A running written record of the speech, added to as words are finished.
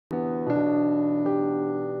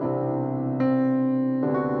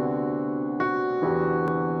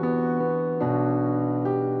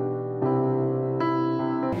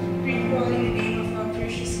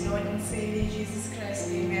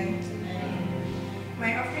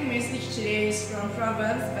message today is from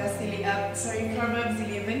Proverbs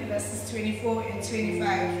 11 verses 24 and 25.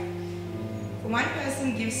 For one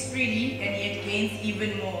person gives freely and yet gains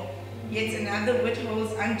even more, yet another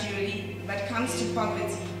withholds unduly but comes to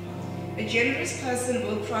poverty. A generous person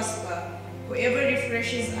will prosper. Whoever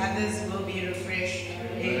refreshes others will be refreshed.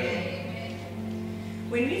 Amen.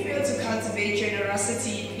 When we fail to cultivate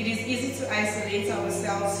generosity, it is easy to isolate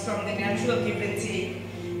ourselves from the natural give and take,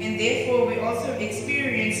 and therefore we also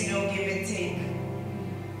experience no give and take.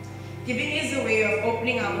 Giving is a way of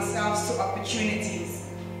opening ourselves to opportunities.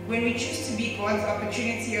 When we choose to be God's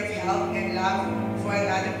opportunity of help and love for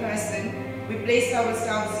another person, we place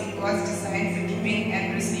ourselves in God's design for giving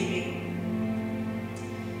and receiving.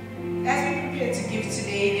 As we prepare to give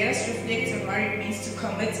today, let us reflect on what it means to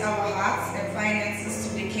commit our hearts and finances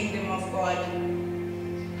to the kingdom of God.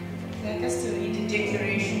 I'd like us to read the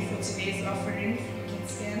declaration for today's offering. If you can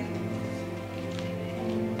stand.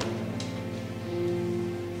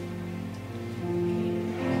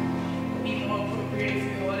 It would be more appropriate if we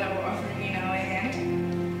hold our offering in our hand.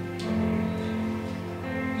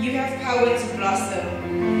 You have power to blossom.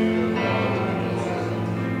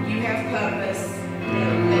 You have purpose.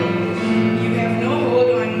 You have no hold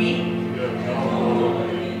on me.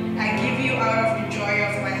 I give you out of the joy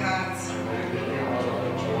of my heart,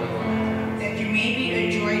 that you may be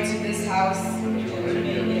a joy to this house.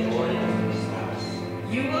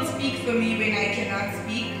 You will speak for me when I cannot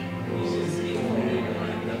speak.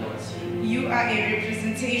 You are a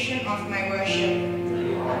representation of my worship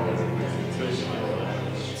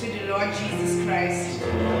to the Lord Jesus Christ.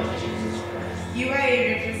 You are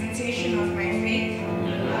a representation of my faith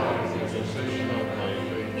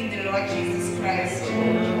in the Lord Jesus Christ.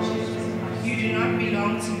 You do not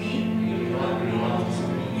belong to me.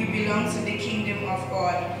 You belong to the kingdom of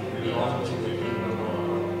God.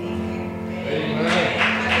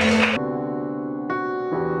 Amen.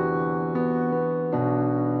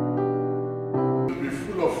 Be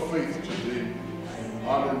full of faith today.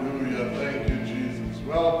 Hallelujah. Thank you, Jesus.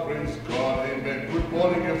 Well, praise God. Amen. Good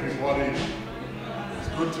morning, everybody. It's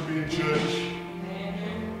good to be in church.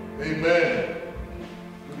 Amen.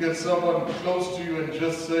 Look at someone close to you and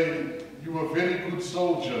just say, you are a very good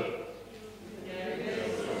soldier.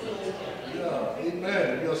 Yeah,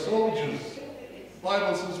 amen. We are soldiers. The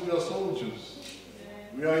Bible says we are soldiers.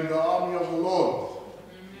 We are in the army of the Lord.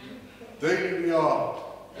 Daily we are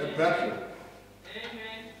at battle.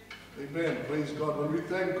 Amen. Praise God. Well, we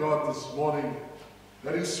thank God this morning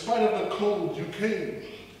that in spite of the cold, you came.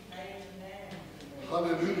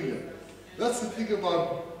 Hallelujah. That's the thing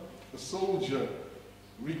about a soldier.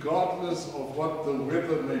 Regardless of what the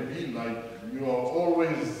weather may be like, you are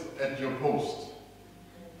always at your post.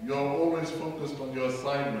 You are always focused on your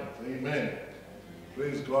assignment. Amen.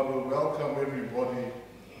 Praise God. We'll welcome everybody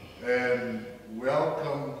and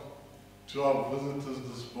welcome to our visitors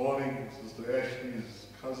this morning. Sister Ashley's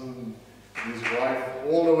cousin, his wife,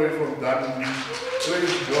 all the way from Dundee.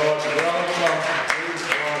 Praise God. Welcome. Praise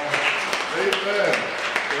God. Amen.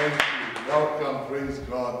 Thank you. Welcome. Praise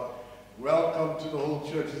God. Welcome to the whole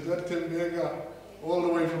church. Is that Tembega? All the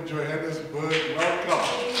way from Johannesburg. Welcome.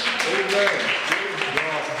 Amen. Praise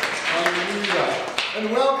God. Hallelujah. And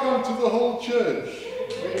welcome to the whole church.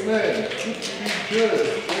 Amen. Good to be church.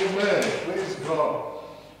 Amen. Praise God.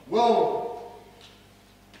 Well,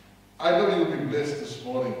 I know you'll be blessed this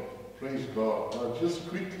morning. Praise God. Now, just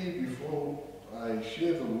quickly before I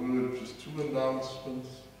share the word, just two announcements.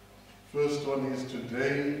 First one is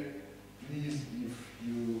today. Please, if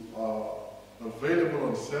you are available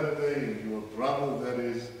on Saturday, and your brother that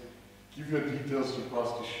is, give your details to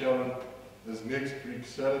Pastor Sharon. As next week,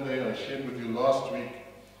 Saturday, I shared with you last week,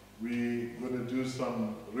 we're going to do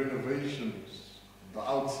some renovations on the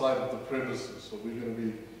outside of the premises. So we're going to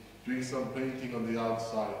be doing some painting on the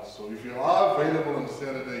outside. So if you are available on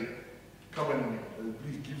Saturday, come and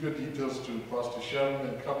please give your details to Pastor Sharon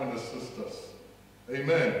and come and assist us.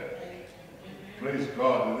 Amen. Praise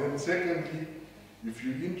God. And then secondly, if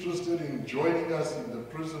you're interested in joining us in the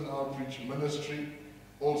prison outreach ministry,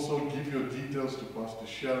 also give your details to Pastor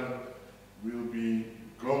Sharon. We'll be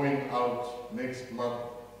going out next month.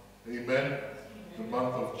 Amen. The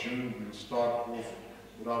month of June, we'll start off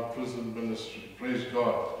with our prison ministry. Praise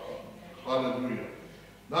God. Hallelujah.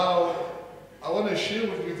 Now, I want to share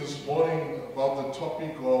with you this morning about the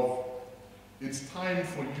topic of it's time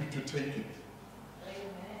for you to take it.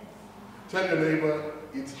 Tell your neighbor,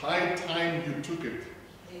 it's high time you took it.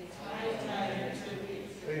 It's high time you took it.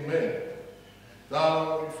 Amen.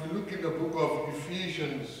 Now, if you look in the book of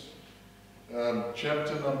Ephesians,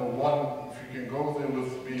 chapter number 1, if you can go there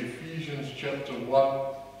with me, Ephesians chapter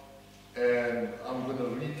 1, and I'm going to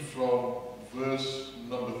read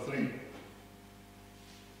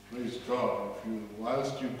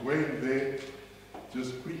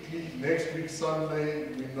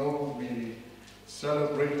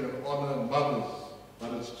celebrate and honor mothers.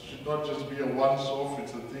 But it should not just be a once-off,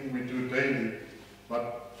 it's a thing we do daily.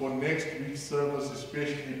 But for next week's service,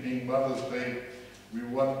 especially being Mother's Day, we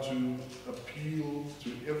want to appeal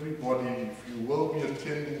to everybody. If you will be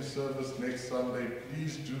attending service next Sunday,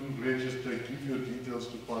 please do register, give your details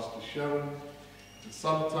to Pastor Sharon. And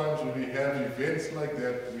sometimes when we have events like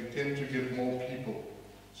that, we tend to get more people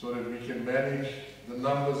so that we can manage the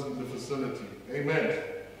numbers in the facility. Amen.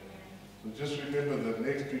 So just remember that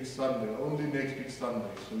next week Sunday, only next week Sunday,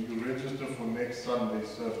 so you register for next Sunday's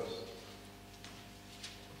service.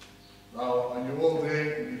 Now, are you all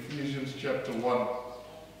there in Ephesians chapter 1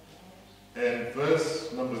 and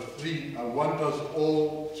verse number 3? I want us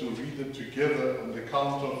all to read it together on the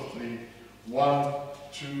count of 3. 1,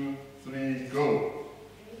 2, 3, go.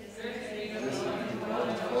 Blessed be the God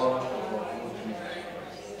of our Lord Jesus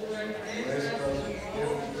Christ. Bless us with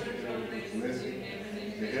every spiritual blessing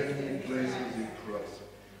in the heavenly places in Christ.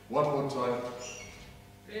 One more time.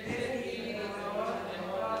 Blessed be the God and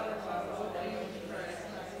Father of our Lord Jesus Christ,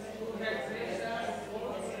 who has blessed us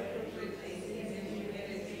with spiritual blessings in the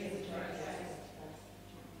heavenly Christ.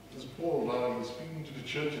 This is Paul now. He's speaking to the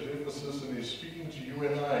church at Ephesus, and he's speaking to you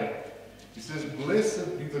and I. He says,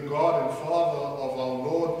 blessed be the God and Father of our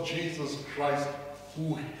Lord Jesus Christ,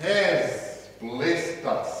 who has blessed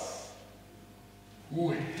us.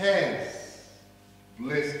 Who has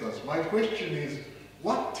blessed us. My question is,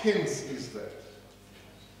 what tense is that?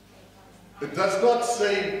 It does not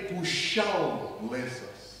say who shall bless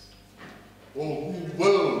us or who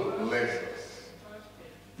will bless us.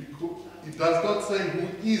 Because it does not say who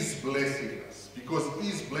is blessing us, because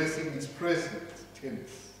is blessing is present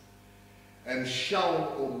tense. And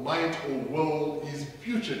shall or might or will is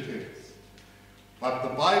future tense. But the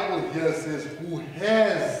Bible here says who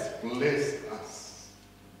has blessed us.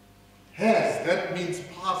 Has, that means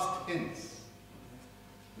past tense.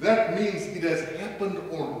 That means it has happened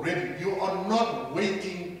already. You are not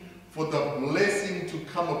waiting for the blessing to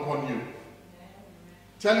come upon you.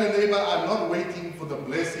 Tell your neighbor, I'm not waiting for the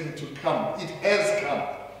blessing to come. It has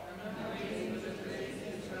come.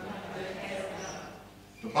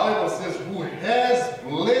 The Bible says, who has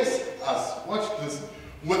blessed us, watch this,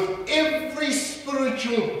 with every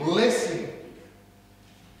spiritual blessing.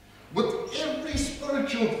 With every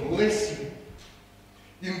spiritual blessing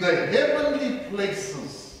in the heavenly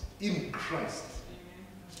places in Christ.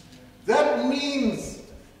 That means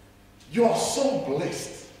you are so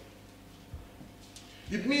blessed.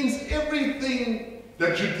 It means everything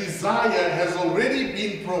that you desire has already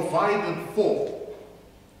been provided for.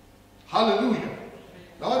 Hallelujah.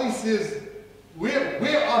 Now he says,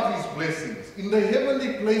 where are these blessings? In the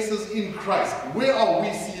heavenly places in Christ. Where are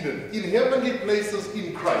we seated? In heavenly places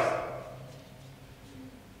in Christ.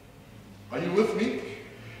 Are you with me?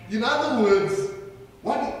 In other words,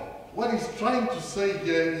 what he's trying to say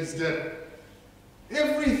here is that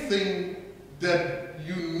everything that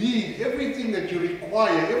you need, everything that you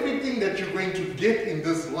require, everything that you're going to get in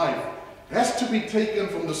this life has to be taken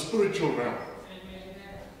from the spiritual realm.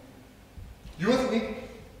 You with me?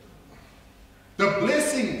 The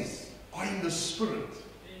blessings are in the Spirit.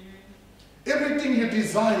 Everything you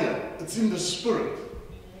desire, it's in the Spirit.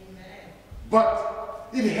 But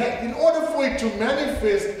in order for it to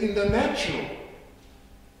manifest in the natural,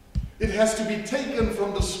 it has to be taken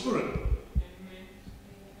from the Spirit.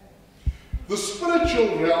 The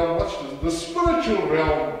spiritual realm, watch this, the spiritual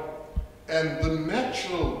realm and the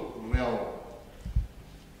natural realm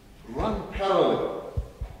run parallel.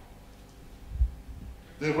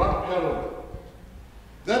 They run parallel.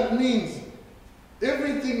 That means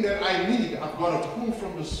everything that I need, I've got to pull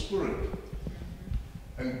from the Spirit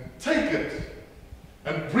and take it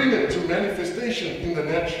and bring it to manifestation in the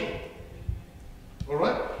natural. All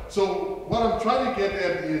right? So what I'm trying to get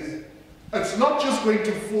at is, it's not just going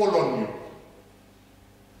to fall on you.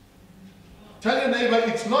 Tell your neighbor,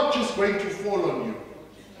 it's not just going to fall on you.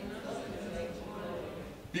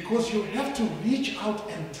 Because you have to reach out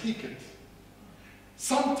and take it.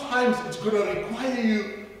 Sometimes it's going to require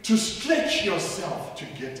you to stretch yourself to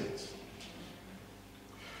get it.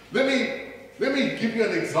 Let me give you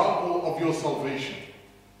an example of your salvation.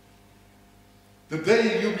 The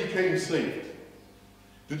day you became saved,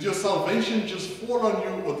 did your salvation just fall on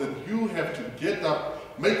you, or did you have to get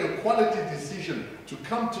up, make a quality decision to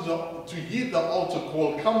come to heed the altar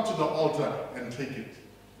call, come to the altar and take it?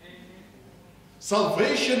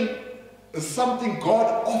 Salvation is something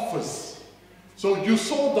God offers. So you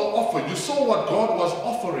saw the offer, you saw what God was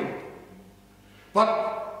offering.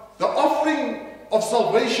 But the offering of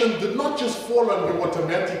salvation did not just fall on you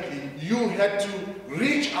automatically. You had to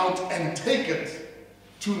reach out and take it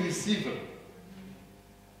to receive it.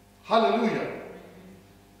 Hallelujah.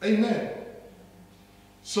 Amen.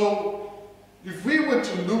 So, if we were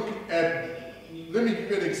to look at, let me give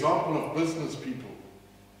you an example of business people.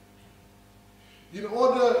 In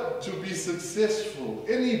order to be successful,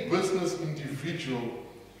 any business individual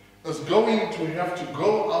is going to have to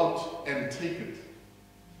go out and take it.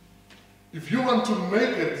 If you want to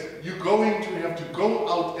make it, you're going to have to go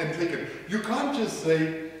out and take it. You can't just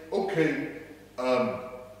say, okay, I'm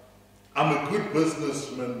a good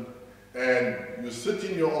businessman, and you sit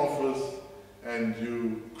in your office and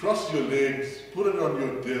you cross your legs, put it on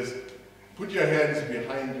your desk, put your hands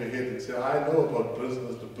behind your head and say, I know about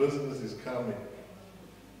business, the business is coming.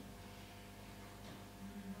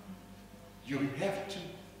 You have to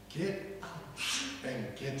get out and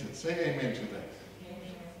get it. Say amen to that.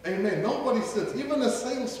 Amen. Nobody sits. Even a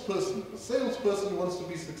salesperson who wants to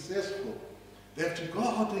be successful, they have to go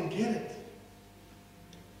out and get it.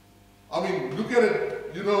 I mean, look at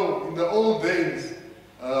it, you know, in the old days,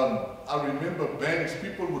 I remember banks,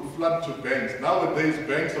 people would flood to banks. Nowadays,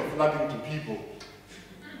 banks are flooding to people.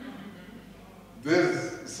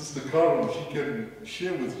 There's Sister Karen, she can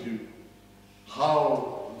share with you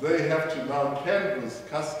how they have to now canvas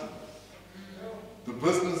customers. The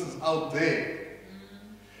business is out there.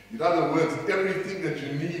 In other words, everything that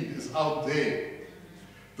you need is out there.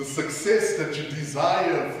 The success that you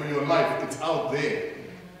desire for your life, it's out there.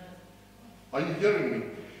 Are you hearing me?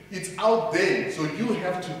 It's out there, so you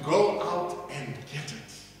have to go out and get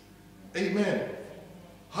it. Amen.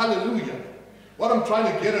 Hallelujah. What I'm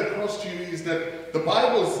trying to get across to you is that the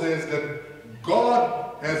Bible says that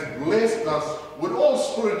God has blessed us with all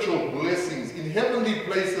spiritual blessings in heavenly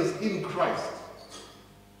places in Christ.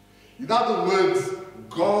 In other words,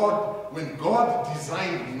 when God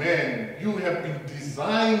designed man, you have been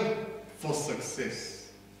designed for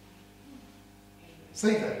success.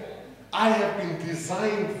 Say that. I have been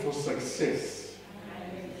designed for success.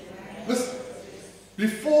 Listen,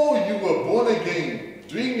 before you were born again,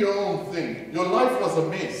 doing your own thing, your life was a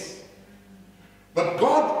mess. But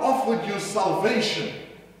God offered you salvation,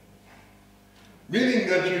 meaning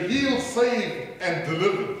that you're healed, saved, and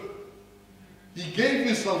delivered. He gave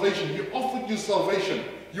you salvation. He offered you salvation.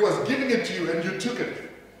 He was giving it to you, and you took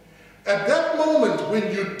it. At that moment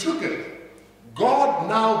when you took it, God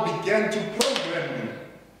now began to program you.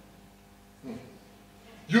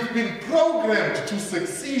 You've been programmed to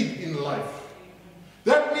succeed in life.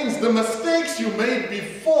 That means the mistakes you made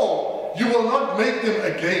before, you will not make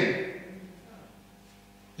them again.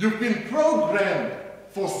 You've been programmed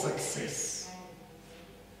for success.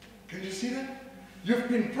 Can you see that? You've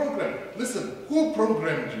been programmed. Listen, who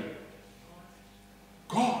programmed you?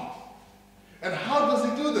 God. And how does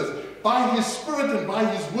He do this? By His Spirit and by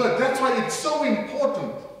His Word. That's why it's so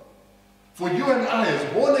important for you and I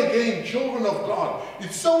as born-again children of God.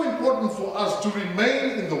 It's so important for us to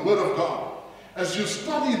remain in the Word of God. As you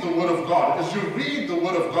study the Word of God, as you read the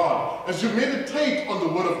Word of God, as you meditate on the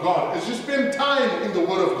Word of God, as you spend time in the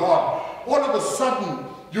Word of God, all of a sudden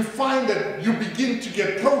you find that you begin to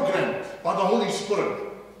get programmed by the Holy Spirit.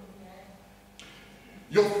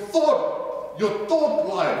 Your thought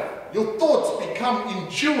life, your thoughts become in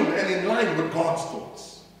tune and in line with God's thoughts.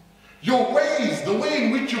 Your ways, the way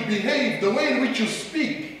in which you behave, the way in which you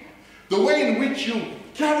speak, the way in which you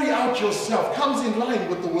carry out yourself comes in line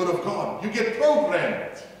with the Word of God. You get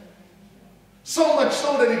programmed. So much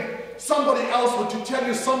so that if somebody else were to tell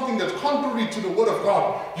you something that's contrary to the Word of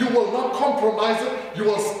God, you will not compromise it. You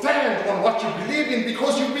will stand on what you believe in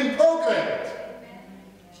because you've been programmed.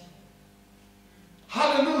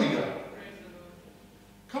 Hallelujah.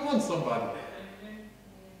 Come on, somebody.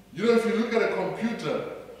 You know, if you look at a computer,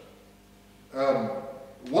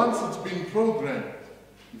 once it's been programmed,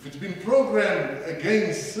 if it's been programmed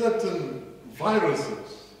against certain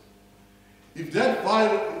viruses, if that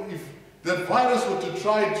virus were to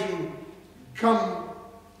try to come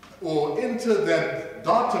or enter that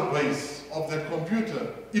database of that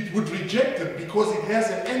computer, it would reject it because it has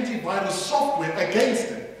an antivirus software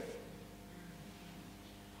against it.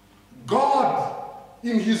 God,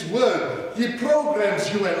 in His Word, He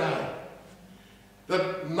programs you and I.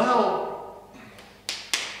 That now,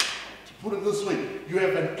 put it this way, you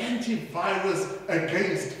have an antivirus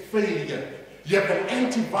against failure. You have an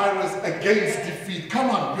antivirus against defeat. Come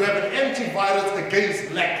on, you have an antivirus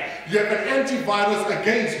against lack. You have an antivirus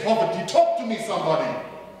against poverty. Talk to me, somebody.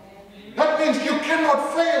 That means you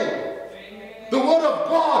cannot fail. The Word of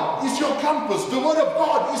God is your compass. The Word of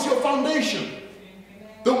God is your foundation.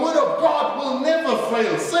 The Word of God will never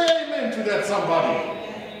fail. Say amen to that, somebody.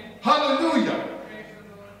 Hallelujah.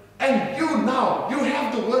 And you now, you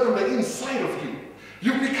have the Word on the inside of you.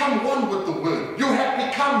 You become one with the Word. You have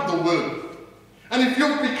become the Word. And if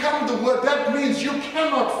you've become the Word, that means you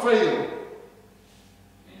cannot fail.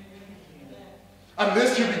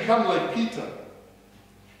 Unless you become like Peter.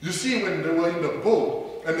 You see, when they were in the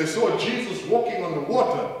boat and they saw Jesus walking on the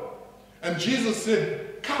water, and Jesus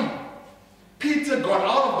said, "Come." Peter got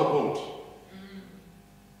out of the boat.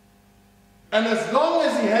 And as long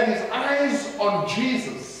as he had his eyes on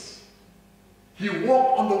Jesus, he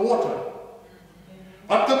walked on the water.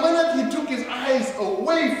 But the minute he took his eyes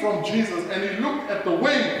away from Jesus and he looked at the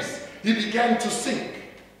waves, he began to sink.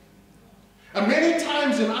 And many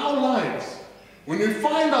times in our lives, when we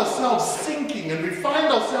find ourselves sinking and we find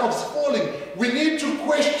ourselves falling, we need to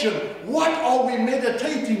question, what are we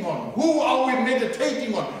meditating on? Who are we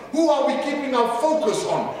meditating on? Who are we keeping our focus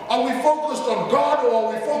on? Are we focused on God, or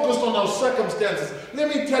are we focused on our circumstances? Let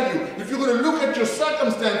me tell you, if you're going to look at your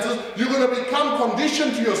circumstances, you're going to become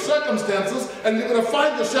conditioned to your circumstances, and you're going to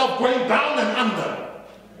find yourself going down and under.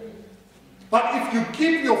 But if you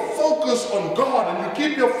keep your focus on God and you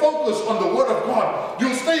keep your focus on the Word of God,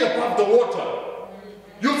 you'll stay above the water.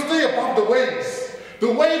 You'll stay above the waves.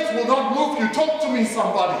 The waves will not move you. Talk to me,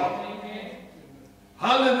 somebody.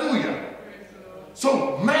 Hallelujah.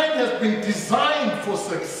 So man has been designed for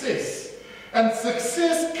success. And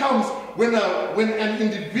success comes when an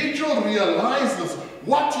individual realizes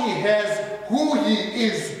what he has, who he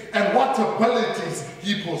is, and what abilities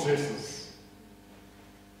he possesses.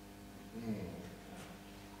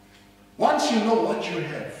 Once you know what you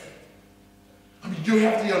have, I mean, you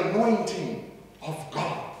have the anointing of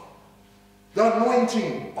God. The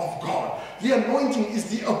anointing of God. The anointing is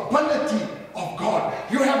the ability of God.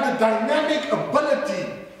 You have the dynamic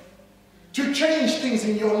ability to change things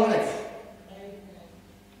in your life.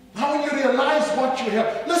 Now when you realize what you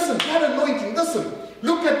have, listen, that anointing, listen,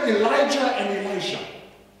 look at Elijah and Elisha.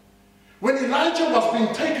 When Elijah was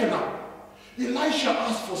being taken up, Elisha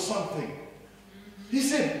asked for something. He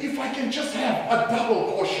said, if I can just have a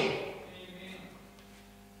double portion.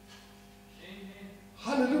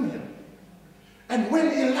 Hallelujah. And when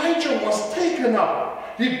Elijah was taken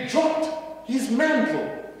up, he dropped his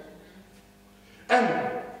mantle.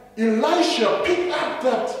 And Elisha picked up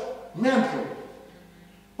that mantle.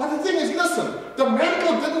 But the thing is, listen, the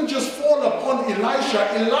mantle didn't just fall upon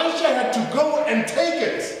Elisha. Elisha had to go and take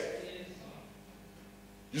it.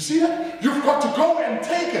 You see that? You've got to go and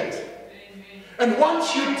take it. And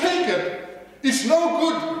once you take it, it's no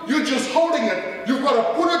good you just holding it. You've got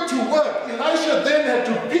to put it to work. Elisha then had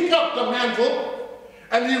to pick up the mantle,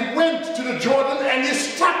 and he went to the Jordan and he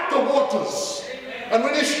struck the waters. And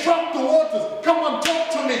when he struck the waters, come on,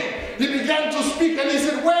 talk to me. He began to speak and he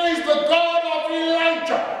said, where is the God of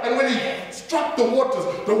Elijah? And when he struck the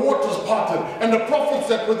waters parted. And the prophets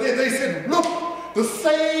that were there, they said, look, the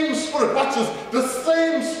same spirit, watch this, the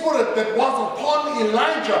same spirit that was upon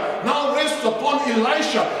Elijah now rests upon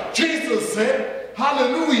Elisha. Jesus said,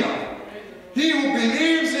 hallelujah. He who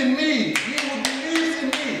believes in me,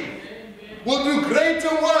 will do greater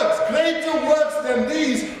works than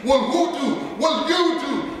these will who do? Will you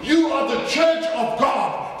do? You are the church of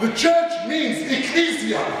God. The church means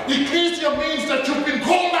ecclesia. Ecclesia means that you've been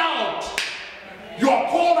called out. You are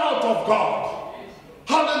called out of God.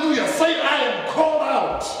 Hallelujah. Say, I am called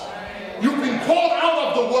out. You've been called out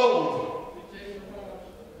of the world.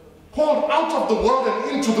 Called out of the world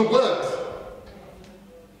and into the word.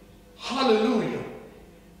 Hallelujah.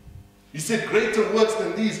 He said, greater works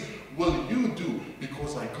than these will you do,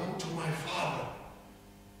 because I go to my Father.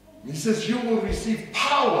 And he says, you will receive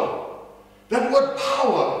power. That word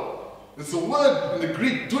power is a word in the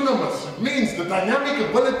Greek, dunamis. It means the dynamic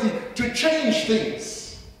ability to change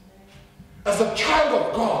things. As a child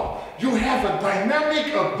of God, you have a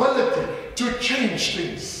dynamic ability to change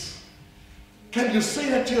things. Can you say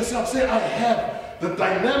that to yourself? Say, I have the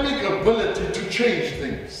dynamic ability to change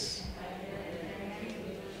things.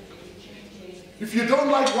 If you don't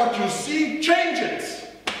like what you see, change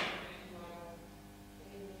it.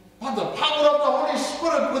 By the power of the Holy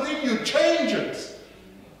Spirit within you, change it.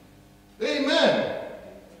 Amen.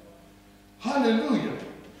 Hallelujah.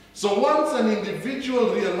 So once an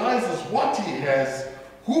individual realizes what he has,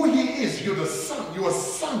 who he is, you're a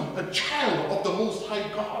son, a child of the Most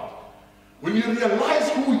High God. When you realize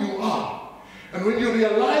who you are, and when you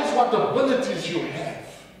realize what abilities you have,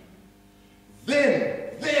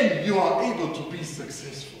 then you are able to be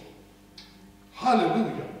successful.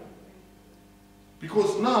 Hallelujah.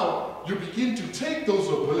 Because now you begin to take those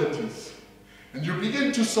abilities and you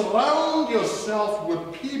begin to surround yourself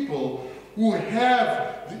with people who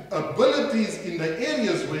have the abilities in the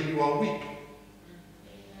areas where you are weak.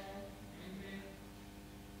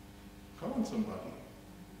 Come on, somebody.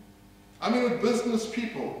 I mean, with business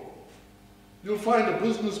people, you'll find a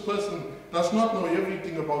business person does not know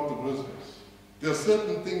everything about the business. There are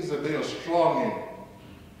certain things that they are strong in.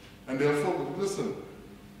 And they'll focus, listen,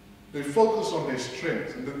 they focus on their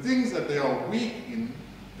strengths. And the things that they are weak in,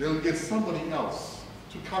 they'll get somebody else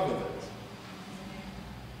to cover that.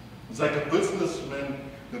 It's like a businessman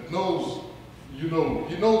that knows, he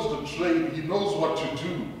knows the trade, he knows what to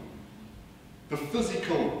do, the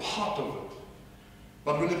physical part of it.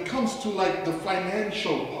 But when it comes to like the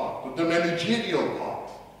financial part, the managerial part,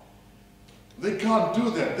 they can't do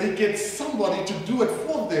that. They get somebody to do it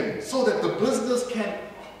for them so that the business can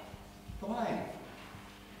thrive.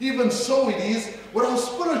 Even so it is with our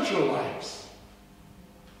spiritual lives.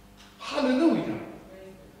 Hallelujah.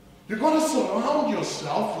 You're going to surround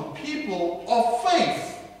yourself with people of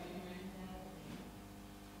faith.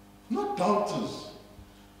 Not doubters.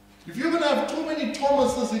 If you're going to have too many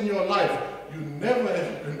Thomases in your life, you're never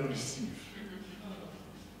ever going to receive.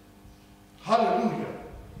 Hallelujah.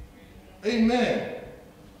 Amen.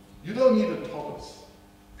 You don't need a Thomas.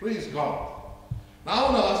 Praise God. Now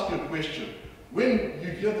I want to ask you a question. When you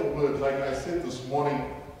hear the word, like I said this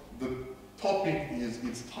morning, the topic is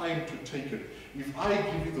it's time to take it. If I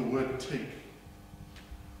give you the word take,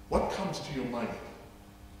 what comes to your mind?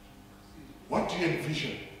 What do you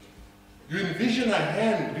envision? You envision a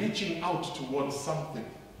hand reaching out towards something.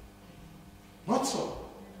 Not so.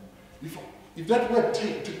 If that word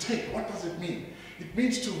take, to take, what does it mean? It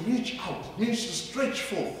means to reach out. It means to stretch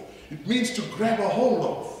forth. It means to grab a hold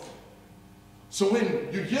of. So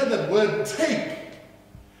when you hear that word take,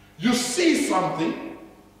 you see something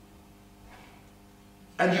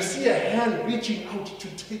and you see a hand reaching out to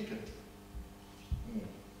take it.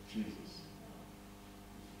 Jesus.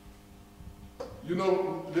 You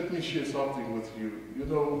know, let me share something with you. You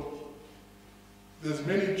know, there's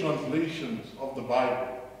many translations of the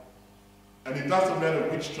Bible. And it doesn't matter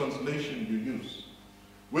which translation you use.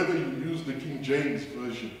 Whether you use the King James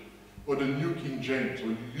Version, or the New King James, or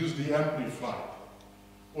you use the Amplified,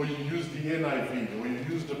 or you use the NIV, or you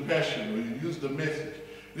use the Passion, or you use the Message.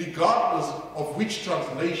 Regardless of which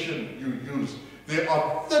translation you use, there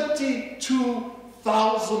are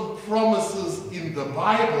 32,000 promises in the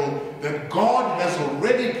Bible that God has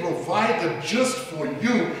already provided just for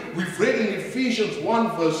you. We've read in Ephesians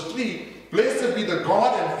 1 verse 3, "Blessed be the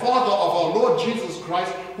God and Father of our Lord Jesus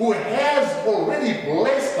Christ, who has already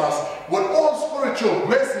blessed us with all spiritual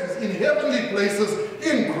blessings in heavenly places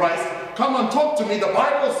in Christ." Come on, talk to me. The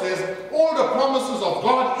Bible says all the promises of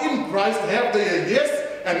God in Christ have their yes,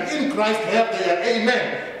 and in Christ have their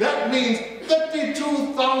amen. That means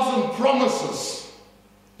 32,000 promises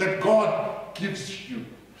that God gives you,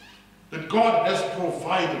 that God has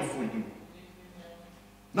provided for you.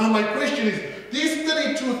 Now my question is, these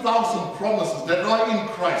 32,000 promises that are in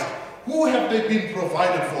Christ, who have they been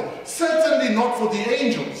provided for? Certainly not for the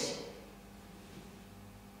angels.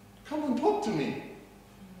 Come on, talk to me.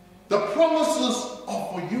 The promises are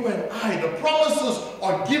for you and I. The promises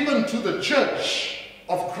are given to the church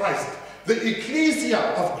of Christ, the ecclesia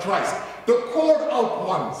of Christ, the called out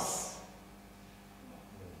ones.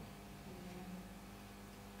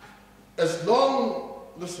 As long,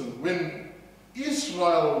 listen, when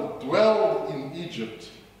Israel dwelled in Egypt,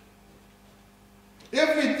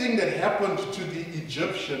 everything that happened to the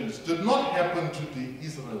Egyptians did not happen to the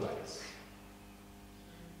Israelites.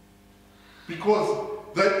 Because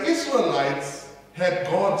the Israelites had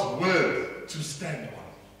God's word to stand on.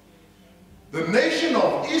 The nation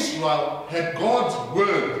of Israel had God's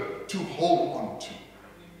word to hold on to.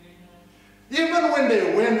 Even when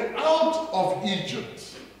they went out of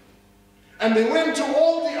Egypt, and they went to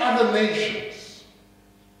all the other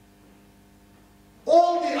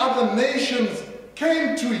nations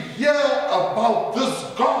came to hear about this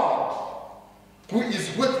God who is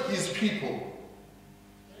with his people.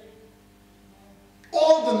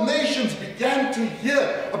 All the nations began to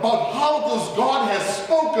hear about how this God has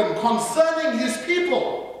spoken concerning his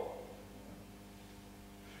people.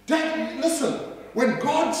 Listen, when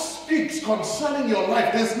God speaks concerning your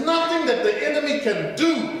life, there's nothing that the enemy can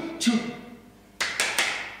do to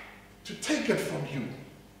take it from you.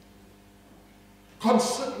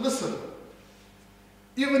 Listen,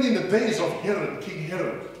 even in the days of Herod, King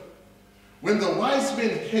Herod, when the wise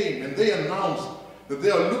men came and they announced that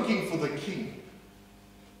they are looking for the king,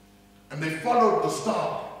 and they followed the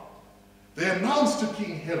star, they announced to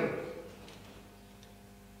King Herod.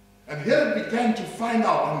 And Herod began to find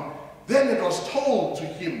out, and then it was told to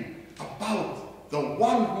him about the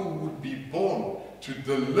one who would be born to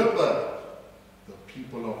deliver the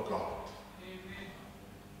people of God.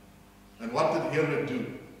 And what did Herod do?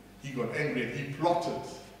 He got angry and he plotted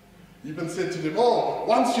He even said to them, oh,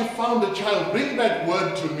 once you found a child, bring back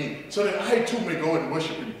word to me so that I too may go and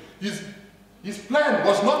worship him. His plan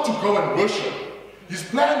was not to go and worship. His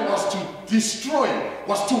plan was to destroy,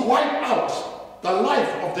 was to wipe out the life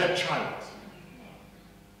of that child.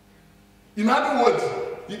 In other words,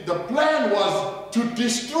 the plan was to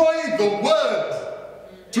destroy the word,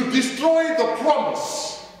 to destroy the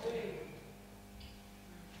promise.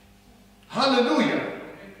 Hallelujah.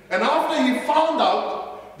 And after he found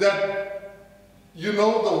out that, you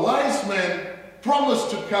know, the wise men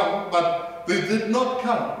promised to come, but they did not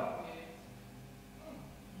come,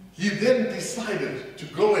 he then decided to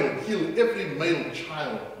go and kill every male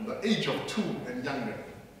child from the age of 2 and younger.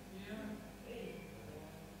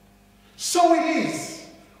 So it is,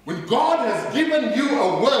 when God has given you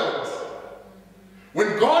a word,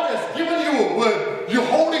 when God has given you a word, you're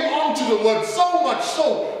holding on to the word so much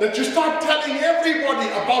so that you start telling everybody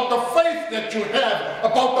about the faith that you have,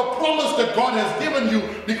 about the promise that God has given you,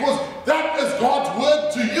 because that is God's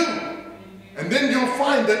word to you. And then you'll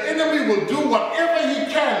find the enemy will do whatever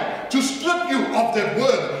he can to strip you of that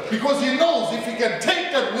word, because he knows if he can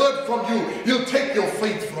take that word from you, he'll take your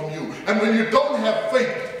faith from you. And when you don't have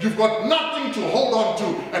faith, you've got nothing to hold on to,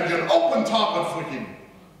 and you're an open target for him.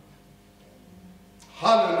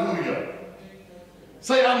 Hallelujah.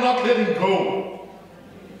 Say, I'm not letting go.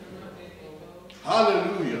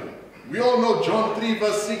 Hallelujah. We all know John 3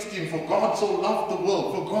 verse 16, for God so loved the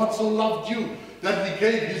world, for God so loved you, that he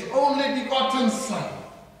gave his only begotten Son,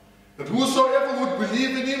 that whosoever would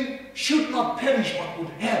believe in him should not perish but would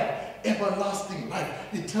have everlasting life,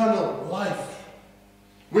 eternal life.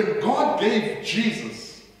 When God gave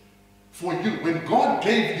Jesus for you, when God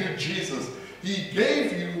gave you Jesus, he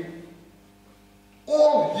gave you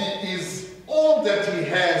all he is, all that he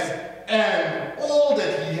has, and all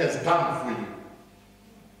that he has done for you.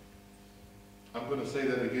 I'm going to say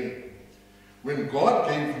that again. When God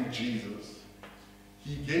gave you Jesus,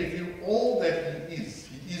 he gave you all that he is.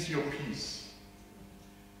 He is your peace.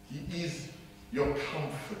 He is your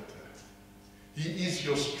comforter. He is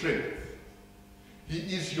your strength. He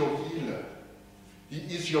is your healer. He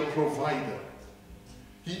is your provider.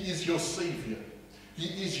 He is your Savior.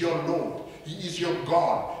 He is your Lord. He is your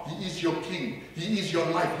God. He is your King. He is your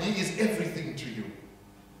life. He is everything to you.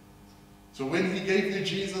 So when he gave you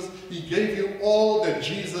Jesus, he gave you all that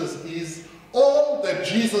Jesus is, all that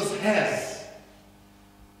Jesus has.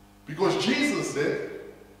 Because Jesus said,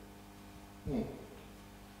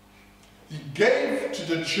 he gave to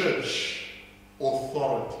the church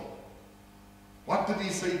authority. What did he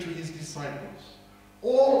say to his disciples?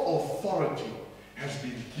 All authority has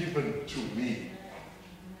been given to me.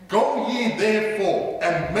 Go ye therefore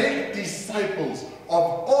and make disciples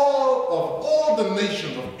of all the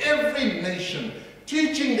nations, of every nation,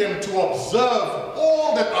 teaching them to observe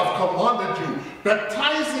all that I've commanded you,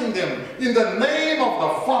 baptizing them in the name of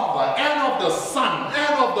the Father and of the Son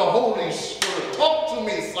and of the Holy Spirit. Talk to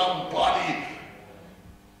me, somebody.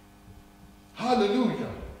 Hallelujah.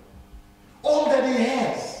 All that he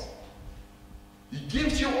has. He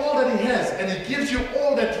gives you all that he has, and he gives you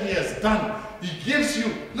all that he has done. He gives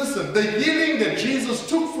you, listen, the healing that Jesus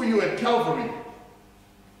took for you at Calvary,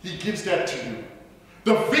 he gives that to you.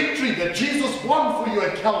 The victory that Jesus won for you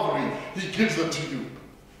at Calvary, he gives it to you.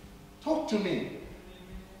 Talk to me.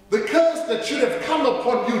 The curse that should have come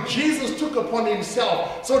upon you, Jesus took upon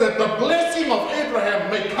himself so that the blessing of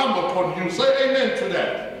Abraham may come upon you. Say amen to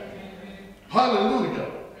that.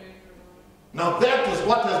 Hallelujah. Now that is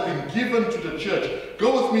what has been given to the church.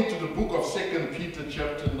 Go with me to the book of 2 Peter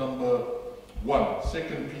chapter number 1.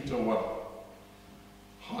 2 Peter 1.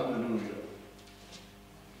 Hallelujah.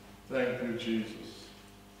 Thank you, Jesus.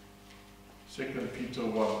 2 Peter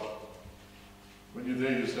 1. When you're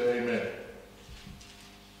there, you say amen.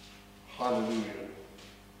 Hallelujah.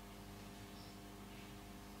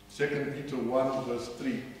 2 Peter 1 verse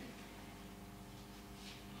 3.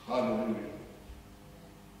 Hallelujah.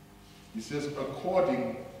 He says,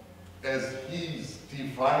 according as his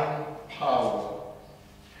divine power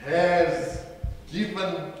has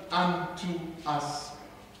given unto us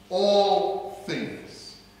all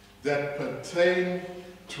things that pertain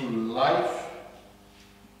to life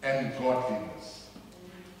and godliness.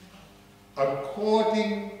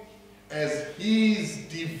 According as his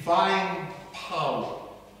divine power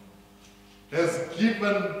has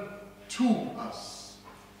given to us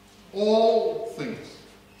all things.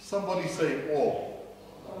 Somebody say all.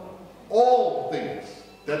 All things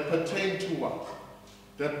that pertain to what?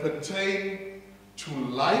 That pertain to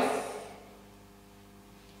life.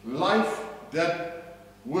 Life, that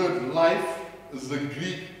word life is the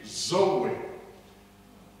Greek zoe.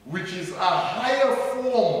 which is a higher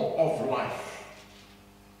form of life,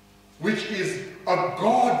 which is a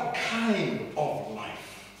God kind of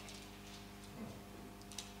life.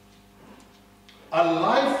 A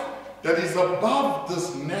life that is above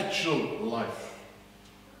this natural life.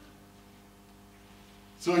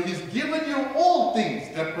 So he's given you all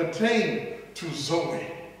things that pertain to Zoe.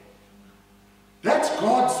 That's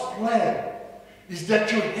God's plan, is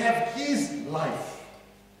that you have his life.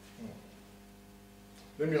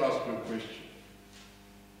 Let me ask you a question.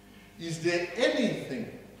 Is there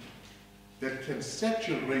anything that can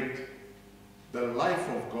saturate the life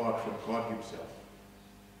of God from God himself?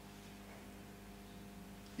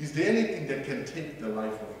 Is there anything that can take the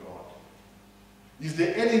life of God? Is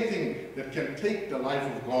there anything that can take the life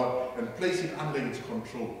of God and place it under its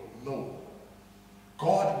control? No.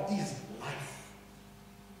 God is life.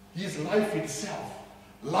 He is life itself.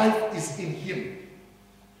 Life is in him.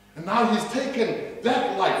 And now he's taken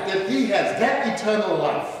that life that he has, that eternal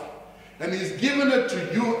life, and he's given it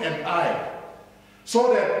to you and I,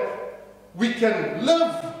 so that we can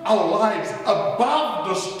live our lives above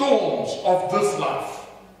the storms of this life.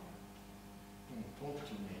 Talk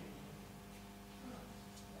to me.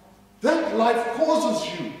 That life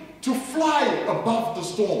causes you to fly above the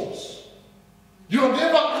storms. You're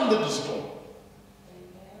never under the storm.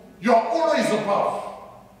 You're always above.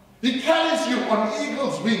 He carries you on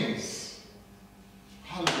eagle's wings.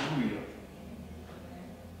 Hallelujah.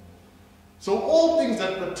 So all things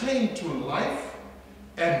that pertain to life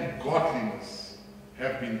and godliness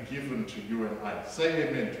have been given to you and I. Say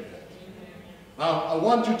amen to that. Now, I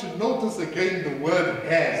want you to notice again the word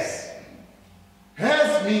has.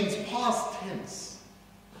 Has means past tense,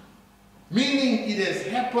 meaning it has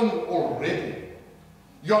happened already.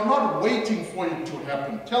 You're not waiting for it to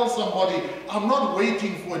happen. Tell somebody, I'm not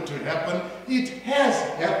waiting for it to happen. It has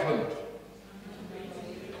happened.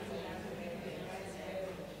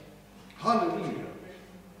 Hallelujah.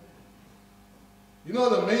 You know,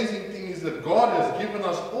 the amazing thing is that God has given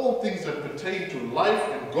us all things that pertain to life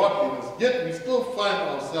and godliness, yet we still find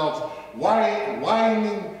ourselves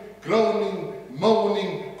whining, groaning,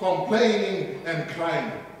 moaning, complaining, and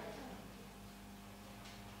crying.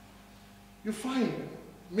 You find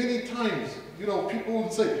many times, you know, people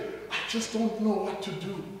would say, I just don't know what to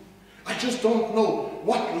do. I just don't know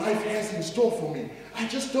what life has in store for me. I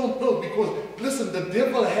just don't know because, listen, the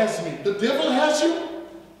devil has me. The devil has you?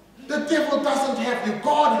 The devil doesn't have you.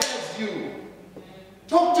 God has you.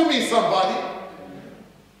 Talk to me, somebody.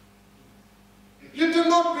 You do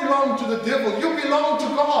not belong to the devil. You belong to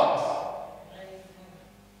God.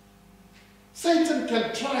 Satan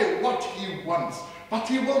can try what he wants, but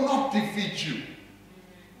he will not defeat you.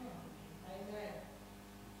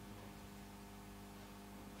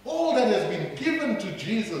 All that has been given to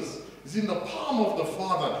Jesus is in the palm of the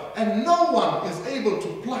Father, and no one is able to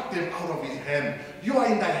pluck them out of his hand. You are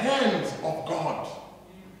in the hands of God.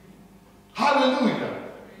 Hallelujah.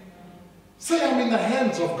 Say, I'm in the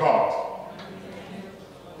hands of God.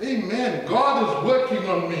 Amen. God is working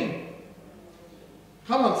on me.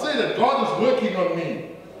 Come on, say that. God is working on me.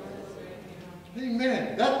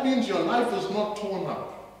 Amen. That means your life is not torn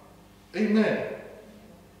up. Amen.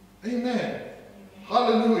 Amen.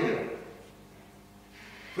 Hallelujah.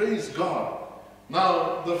 Praise God.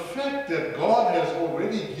 Now, the fact that God has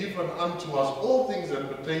already given unto us all things that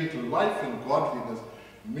pertain to life and godliness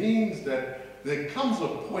means that there comes a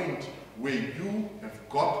point where you have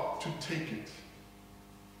got to take it.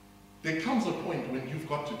 There comes a point when you've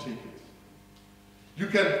got to take it. You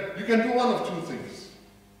can do one of two things.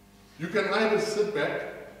 You can either sit back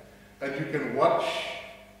and you can watch.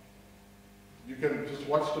 You can just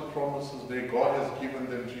watch the promises there. God has given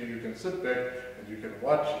them to you. You can sit back and you can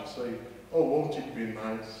watch and say, oh, won't it be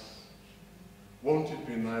nice? Won't it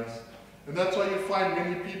be nice? And that's why you find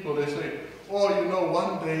many people, they say, oh, you know,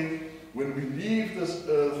 one day when we leave this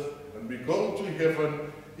earth and we go to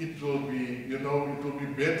heaven, it will be, you know, it will be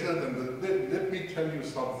better than the... Let me tell you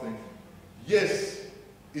something. Yes,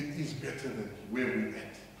 it is better than where we're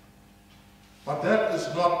at. But that is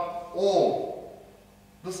not all.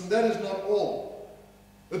 Listen, that is not all.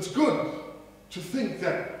 It's good to think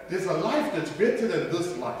that there's a life that's better than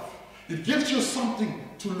this life. It gives you something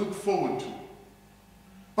to look forward to.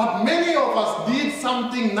 But many of us need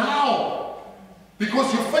something now,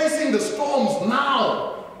 because you're facing the storms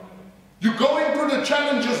now. You're going through the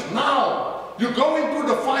challenges now. You're going through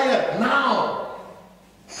the fire now.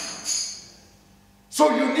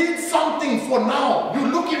 So you need something for now. You're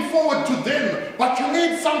looking forward to them, but you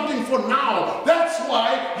need something for now. That's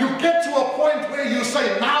why you get to a point where you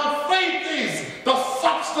say, now faith is the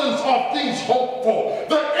substance of things hoped for,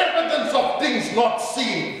 the evidence of things not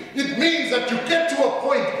seen. means that you get to a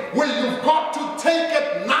point where you've got to take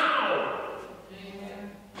it now.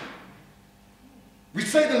 We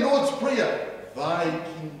say the Lord's Prayer, thy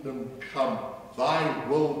kingdom come, thy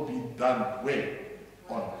will be done where?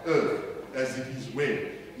 On earth as it is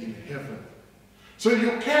where? In heaven. So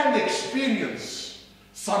you can experience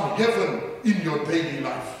some heaven in your daily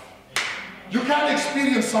life. You can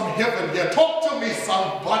experience some heaven here. Talk to me,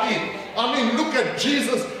 somebody. I mean, look at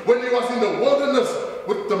Jesus when he was in the wilderness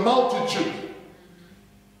with the multitude.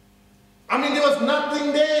 I mean, there was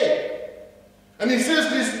nothing there. And he says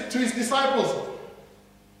this to his disciples,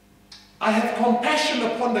 I have compassion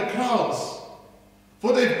upon the crowds,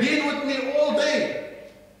 for they've been with me all day.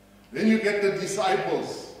 Then you get the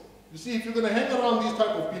disciples. You see, if you're going to hang around these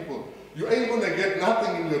type of people, you ain't going to get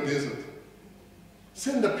nothing in your desert.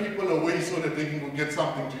 Send the people away so that they can go get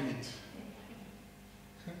something to eat.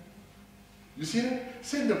 You see that?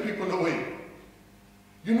 Send the people away.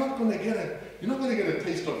 You're not going to get a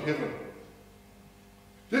taste of heaven.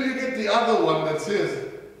 Then you get the other one that says,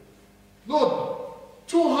 Lord,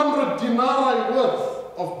 200 denarii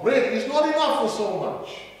worth of bread is not enough for so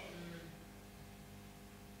much.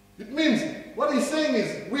 It means, what he's saying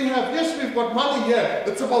is, we've got money here.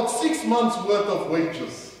 It's about 6 months worth of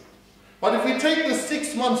wages. But if we take the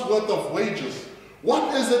 6 months worth of wages,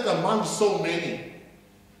 what is it among so many?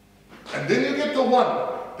 And then you get the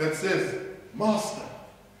one that says, Master,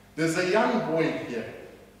 there's a young boy here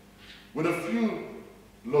with a few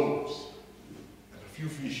loaves and a few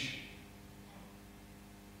fish.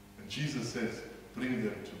 And Jesus says, bring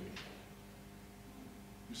them to me.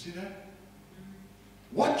 You see that?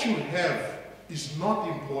 What you have is not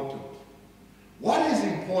important. What is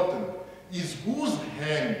important is whose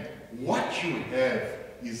hand what you have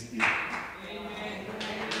is in.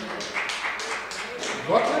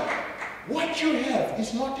 Got it? What you have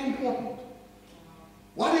is not important.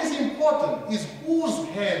 What is important is whose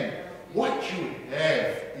hand what you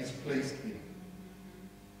have is placed in.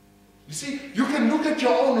 You see, you can look at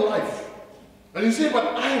your own life and you say, but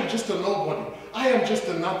I am just a nobody. I am just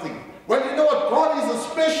a nothing. Well, you know what? God is a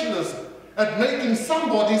specialist at making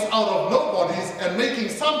somebodies out of nobodies and making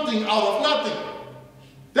something out of nothing.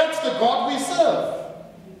 That's the God we serve.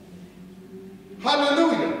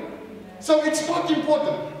 Hallelujah. So it's not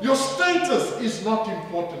important. Your status is not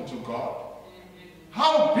important to God.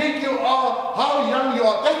 How big you are, how young you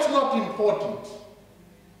are, that's not important.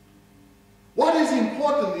 What is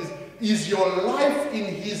important is your life in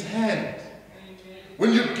His hand.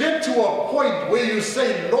 When you get to a point where you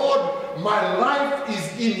say, Lord, my life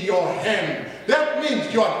is in your hand, that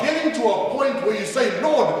means you are getting to a point where you say,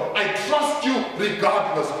 Lord, I trust you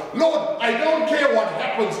regardless. Lord, I don't care what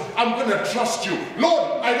happens, I'm going to trust you.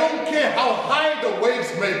 Lord, I don't care how high the waves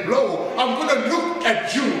may blow, I'm going to look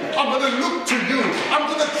at you. I'm going to look to you. I'm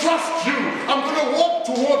going to trust you. I'm going to walk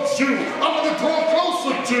towards you. I'm going to draw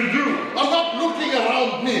closer to you. I'm not looking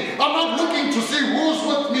around me. I'm not looking to see who's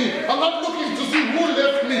with me. I'm not looking to see who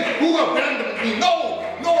left me, who abandoned me. No,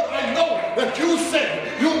 Lord, I know that you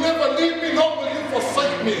said you'll never leave me, nor will you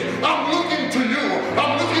forsake me. I'm looking to you.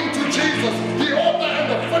 I'm looking to Jesus, the author and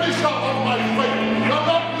the finisher of my faith. I'm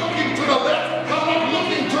not looking to the left. I'm not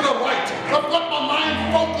looking to the right. I've got my mind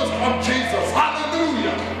focused on Jesus.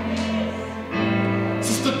 Hallelujah.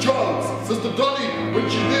 Sister Dolly, when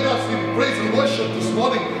she led us in praise and worship this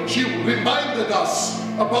morning, she reminded us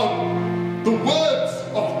about the words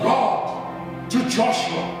of God to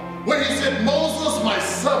Joshua, where he said, Moses, my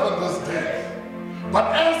servant, is dead.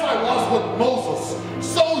 But as I was with Moses,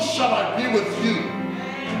 so shall I be with you.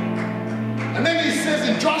 And then he says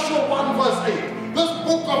in Joshua 1 verse 8, this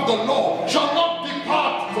book of the law shall not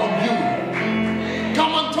depart from you.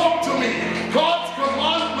 Come and talk to me. God's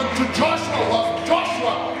commandment to Joshua was,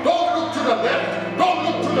 Joshua, don't look to the left, don't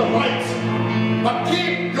look to the right, but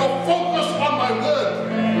keep your focus on my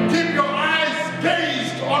word. Keep your eyes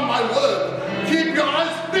gazed on my word. Keep your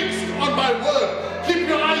eyes fixed on my word. Keep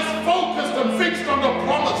your eyes focused and fixed on the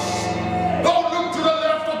promise. Don't look to the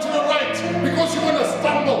left or to the right, because you're going to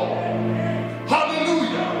stumble.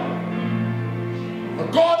 Hallelujah.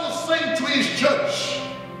 But God is saying to His church,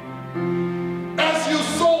 as you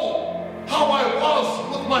saw how I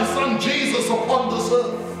was with my son Jesus upon this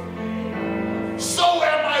earth, so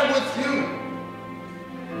am I with you.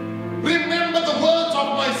 Remember the words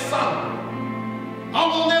of my son. I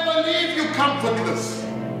will never leave you comfortless,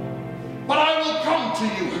 but I will come to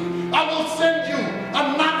you. I will send you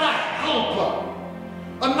another helper.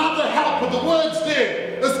 Another helper. The words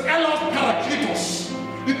there is Elos Parakletos.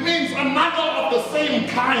 It means another of the same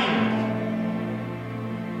kind.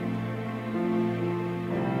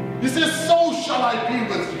 He says, so shall I be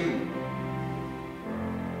with you.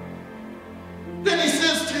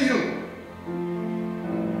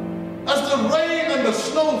 the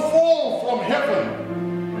snow fall from heaven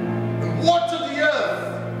and water the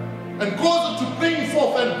earth and cause it to bring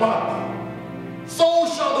forth and bud, so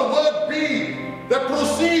shall the word be that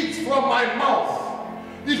proceeds from my mouth.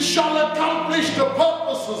 It shall accomplish the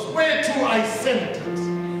purposes whereto I sent it.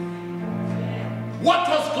 What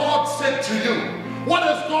has God said to you? What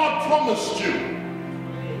has God promised you?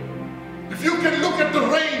 If you can look at the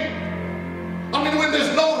rain, I mean, when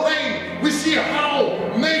there's no rain, we see how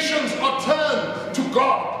nations are turned to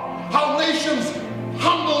God, how nations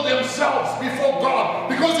humble themselves before God,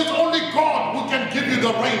 because it's only God who can give you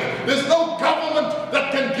the rain. There's no government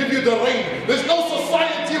that can give you the rain. There's no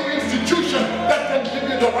society or institution that can give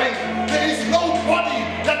you the rain. There is nobody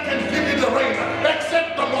that can give you the rain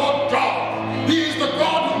except the Lord God. He is the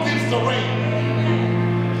God who gives the rain.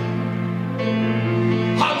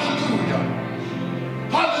 Hallelujah.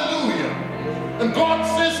 Hallelujah. And God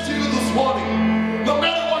says to you this morning, no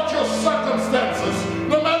matter what your circumstances,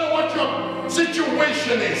 no matter what your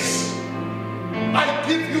situation is, I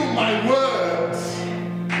give you my words,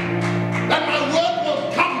 and my word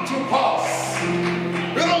will come to pass.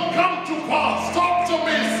 It will come to pass. Talk to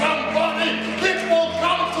me, somebody. It will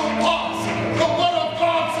come to pass. The word of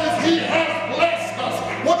God says He has blessed us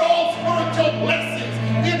with all spiritual blessings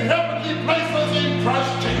in heavenly places in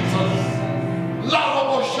Christ Jesus.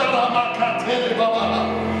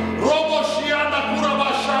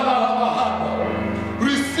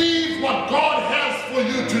 Receive what God has for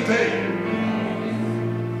you today.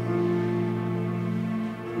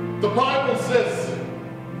 The Bible says,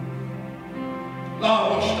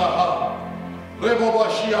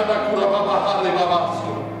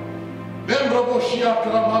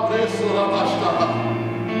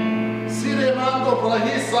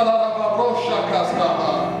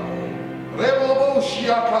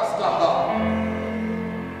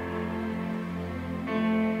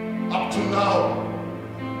 up to now,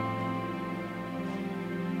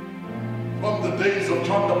 from the days of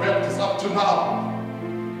John the Baptist up to now,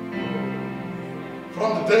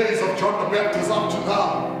 from the days of John the Baptist up to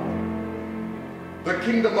now, the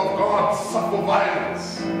kingdom of God suffer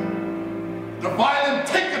violence. The violent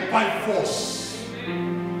take it by force.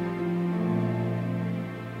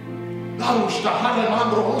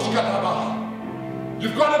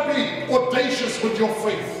 You've got to be audacious with your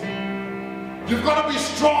faith. You've got to be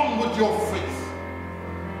strong with your faith.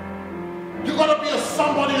 You've got to be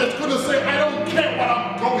somebody that's going to say, I don't care what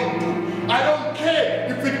I'm going through. I don't care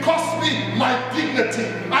if it costs me my dignity.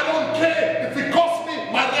 I don't care if it costs me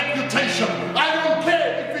my reputation. I don't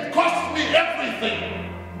care if it costs me everything.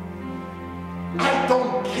 I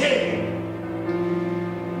don't care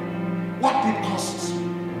what it costs me.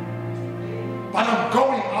 But I'm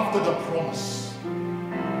going after the promise.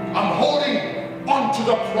 I'm holding on to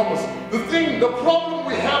the promise. The problem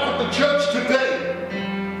we have at the church today,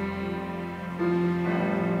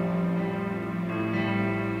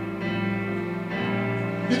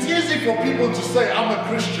 it's easy for people to say, I'm a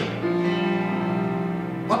Christian.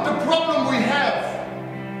 But the problem we have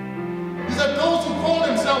is that those who call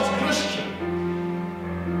themselves Christian,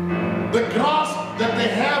 the grasp that they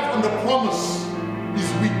have on the promise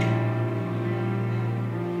is weak.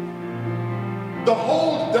 The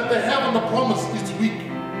hold that they have on the promise is weak.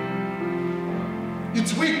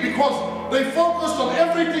 It's weak because they focus on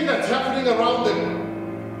everything that's happening around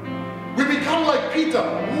them. We become like Peter.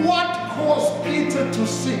 What caused Peter to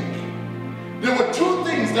sink? There were two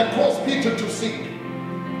things that caused Peter to sink.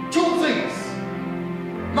 Two things.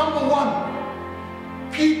 Number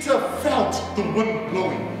one, Peter felt the wind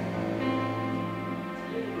blowing.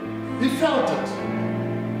 He felt it.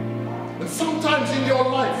 And sometimes in your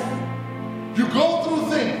life, you go through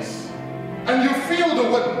things and you feel the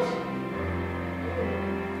wind.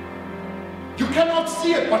 You cannot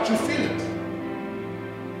see it, but you feel it.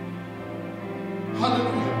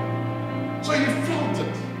 Hallelujah. So he felt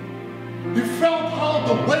it. He felt how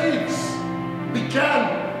the waves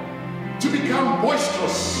began to become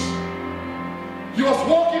boisterous. He was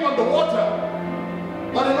walking on the water,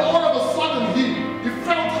 but then all of a sudden he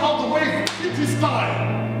felt how the wave hit his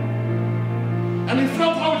thigh. And he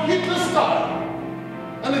felt how it hit his thigh.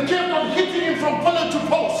 And it kept on hitting him from pillar to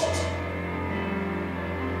post.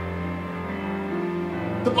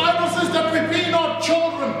 The Bible says that we be not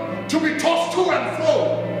children to be tossed to and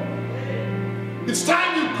fro. It's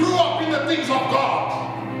time you grew up in the things of God.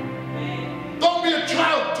 Don't be a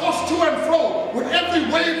child tossed to and fro with every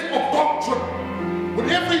wave of doctrine,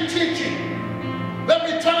 with every teaching. Let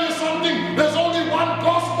me tell you something, there's only one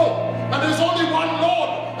gospel, and there's only one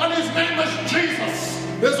Lord, and his name is Jesus.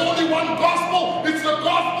 There's only one gospel, it's the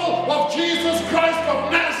gospel of Jesus Christ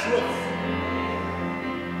of Nazareth.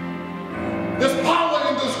 There's power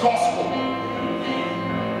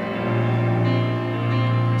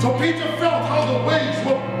So Peter felt how the waves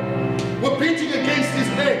were beating against his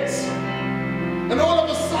legs. And all of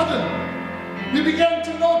a sudden, he began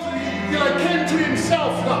to notice, he came to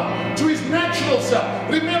himself now, to his natural self.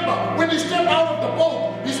 Remember, when he stepped out of the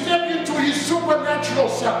boat, he stepped into his supernatural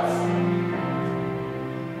self.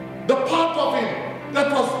 The part of him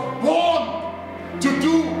that was born to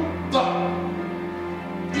do the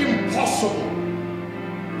impossible,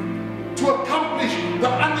 to accomplish the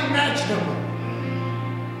unimaginable.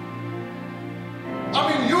 I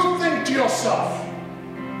mean, you think to yourself,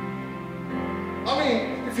 I mean,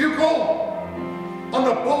 if you go on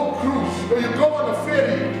a boat cruise, or you go on a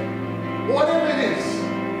ferry, whatever it is,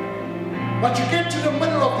 but you get to the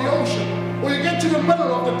middle of the ocean, or you get to the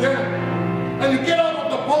middle of the dam, and you get out of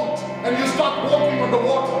the boat, and you start walking on the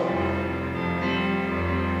water.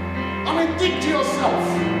 I mean, think to yourself,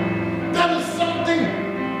 that is something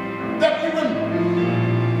that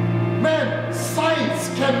even, man, science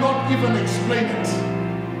cannot even explain it.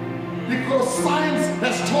 Because science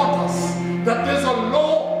has taught us that there's a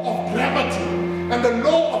law of gravity. And the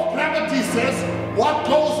law of gravity says, what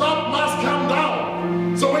goes up must come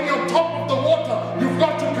down. So when you're on top of the water, you've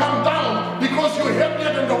got to come down because you're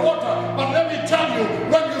heavier than the water. But let me tell you,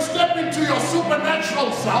 when you step into your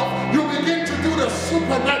supernatural self, you begin to do the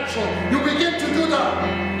supernatural. You begin to do the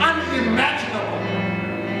unimaginable.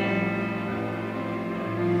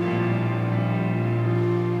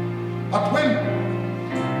 But when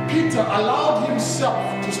Peter allowed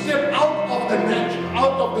himself to step out of the natural,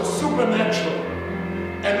 out of the supernatural,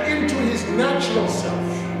 and into his natural self,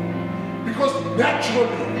 because naturally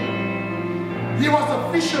he was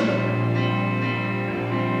a fisherman.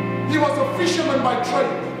 He was a fisherman by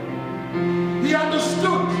trade. He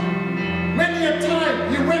understood. Many a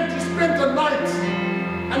time he went to spend the night,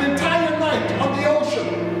 an entire night on the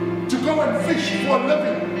ocean to go and fish for a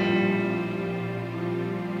living.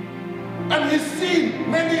 And he's seen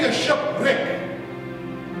many a shipwreck.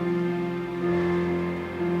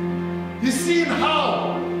 He's seen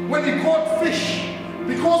how, when he caught fish,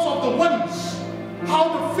 because of the winds, how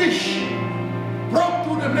the fish broke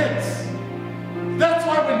through the nets. That's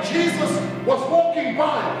why when Jesus was walking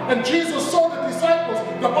by and Jesus saw the disciples,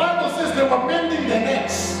 the Bible says they were mending their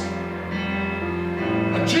nets.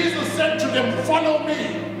 And Jesus said to them, follow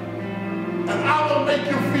me, and I will make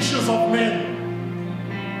you fishers of men.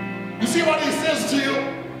 You see what he says to you?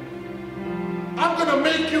 I'm going to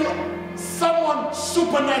make you someone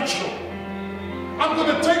supernatural. I'm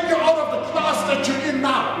going to take you out of the class that you're in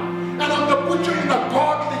now, and I'm going to put you in a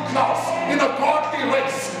godly class, in a godly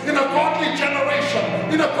race, in a godly generation,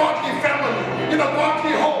 in a godly family, in a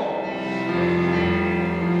godly home.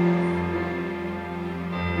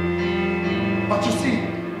 But you see,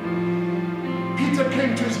 Peter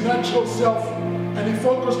came to his natural self and he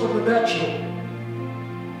focused on the natural.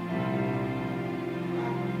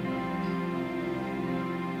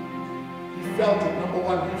 He felt it. Number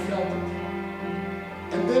one, he felt it.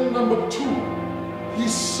 And then number two, he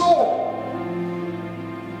saw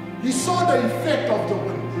the effect of the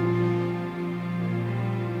wind.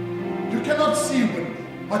 You cannot see wind,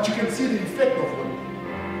 but you can see the effect of wind.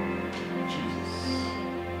 Jesus.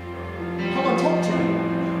 Come on, talk to me.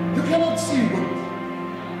 You cannot see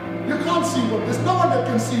wind. You can't see wind. There's no one that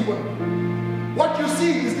can see wind. What you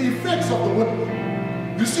see is the effects of the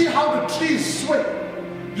wind. You see how the trees sway.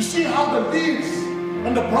 You see how the leaves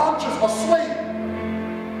and the branches are swaying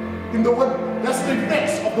in the wind. That's the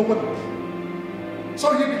effects of the wind.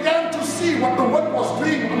 So he began to see what the wind was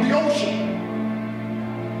doing on the ocean.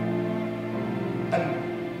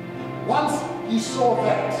 And once he saw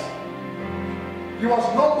that, he was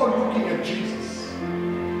no more looking at Jesus,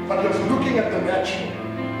 but he was looking at the natural.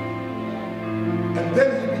 And then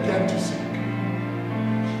he began to sink.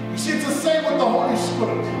 You see, it's the same with the Holy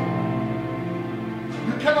Spirit.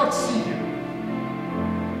 You cannot see him.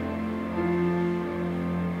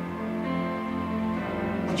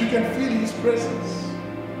 But you can feel his presence.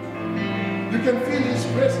 You can feel his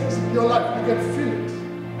presence in your life. You can feel it.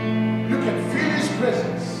 You can feel his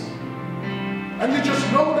presence. And you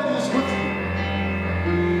just know that he's with you.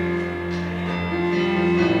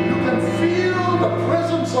 You can feel the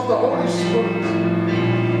presence of the Holy Spirit.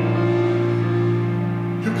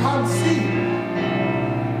 You can't see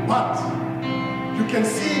him, but you can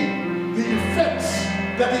see the effects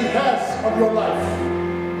that he has on your life.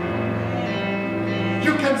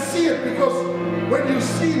 You can see it because when you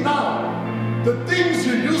see now, the things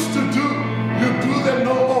you used to do, you do them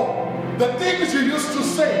no more. The things you used to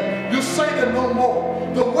say, you say them no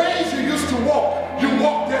more. The ways you used to walk, you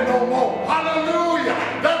walk there no more. Hallelujah!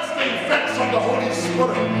 That's the effects of the Holy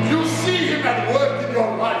Spirit. You see him at work in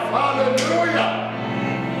your life. Hallelujah!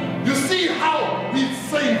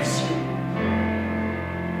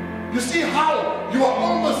 see how you are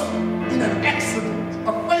almost in an accident,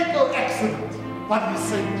 a fatal accident, but he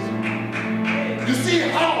saves you. You see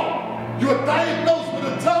how you are diagnosed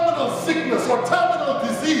with a terminal sickness or terminal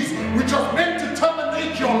disease which was meant to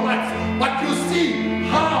terminate your life, but you see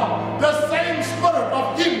how the same spirit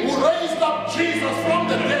of him who raised up Jesus from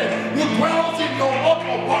the dead, who dwells in your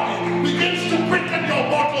mortal body, begins to quicken your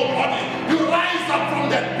mortal body. You rise up from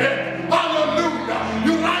that bed. Hallelujah.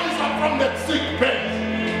 You rise up from that sick bed.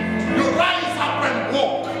 You rise up and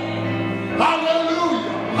walk.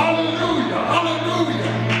 Hallelujah. Hallelujah.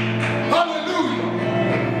 Hallelujah. Hallelujah.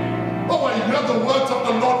 Oh, I hear the words of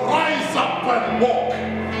the Lord. Rise up and walk.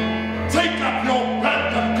 Take up your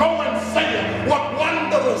bed and go and say what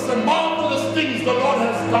wondrous and marvelous things the Lord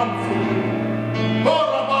has done for you.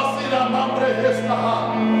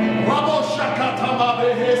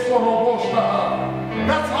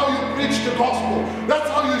 That's how you preach the gospel. That's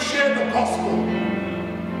how you share the gospel.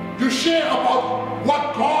 You share about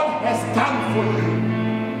what God has done for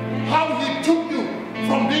you. How he took you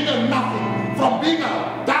from being a nothing, from being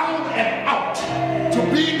a down and out, to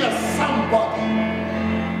being a somebody.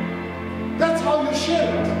 That's how you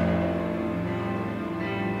share it.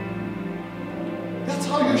 That's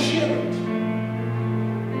how you share it.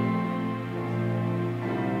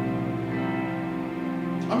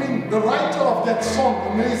 I mean, the writer of that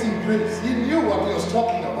song, Amazing Grace, he knew what he was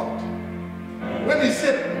talking about. When he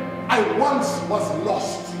said, I once was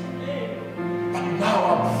lost, but now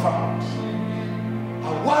I'm found.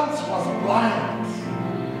 I once was blind,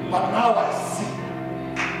 but now I see.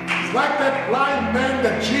 It's like that blind man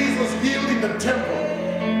that Jesus healed in the temple.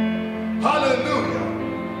 Hallelujah.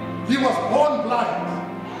 He was born blind.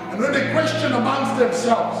 And when they question amongst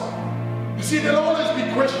themselves, you see, there'll always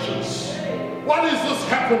be questions. What is this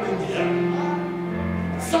happening here?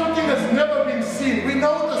 Something that's never been seen. We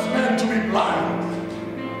know this man to be blind.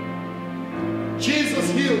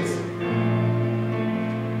 Jesus heals him.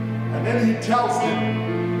 And then he tells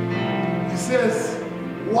them, he says,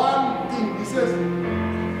 one thing. He says,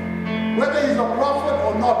 whether he's a prophet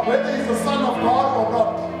or not, whether he's the Son of God or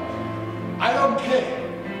not, I don't care.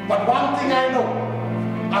 But one thing I know.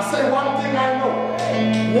 I say one thing I know.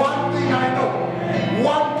 One thing I know.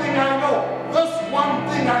 One thing I know. This one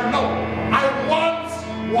thing I know. I once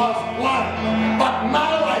was blind, but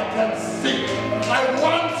now I can see. I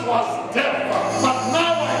once was deaf, but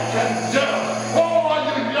now I can hear. Oh, are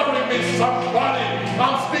you hearing me, somebody?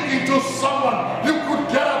 I'm speaking to someone. You could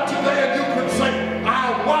get up today and you could say,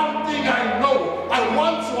 one thing I know. I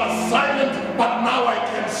once was silent, but now I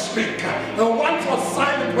can speak. I once was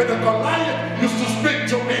silent when the Goliath used to speak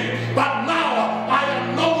to me, but now I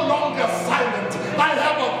am no longer silent. I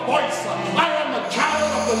have a voice. I am a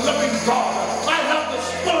child of the living God. I have the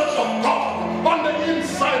Spirit of God on the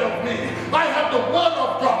inside of me. I have the Word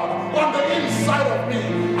of God on the inside of me.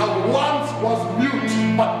 I once was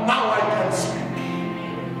mute, but now I can speak.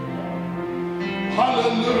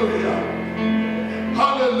 Hallelujah.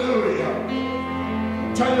 Hallelujah.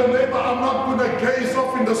 Tell your neighbor, I'm not going to gaze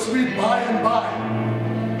off in the sweet by and by.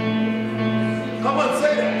 Come on,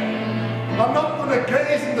 say that. I'm not going to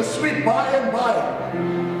gaze in the sweet by and by.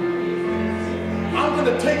 I'm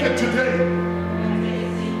going to take it today.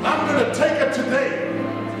 I'm going to take it today.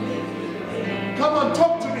 Come on,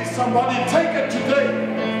 talk to me, somebody. Take it today.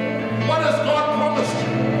 What has God promised you?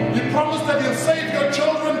 He promised that he'll save your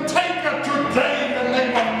children. Take it today in the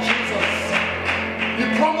name of Jesus. He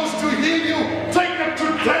promised to heal you. Take it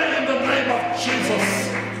today in the name of Jesus.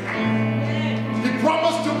 He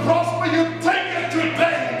promised to prosper you. Take it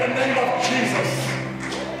today in the name of Jesus.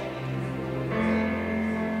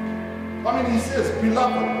 I mean, he says,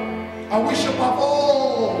 beloved, I wish above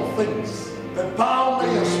all things that thou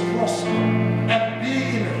mayest prosper and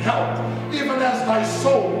be in health, even as thy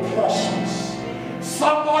soul prospers.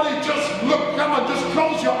 Somebody just look, come on, just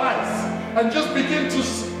close your eyes and just begin to,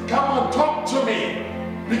 come on, talk to me.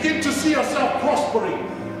 Begin to see yourself prospering.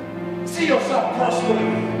 See yourself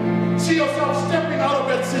prospering. See yourself stepping out of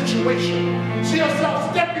that situation. See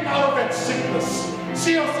yourself stepping out of that sickness.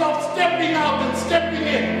 See yourself stepping out and stepping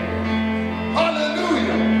in.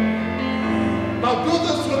 Hallelujah. Now do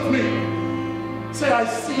this with me. Say, I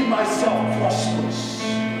see myself prosperous.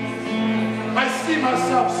 I see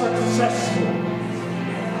myself successful.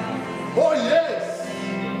 Oh yes.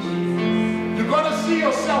 You've got to see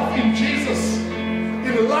yourself in Jesus,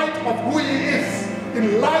 in light of who he is,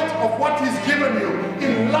 in light of what he's given you,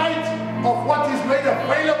 in light of what he's made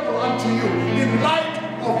available unto you, in light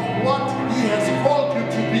of what he has called you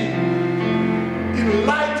to be, in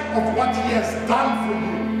light of what he has done for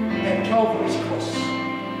you at Calvary's cross.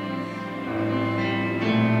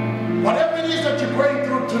 Whatever it is that you're going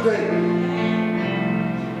through today.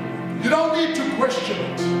 You don't need to question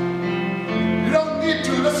it. You don't need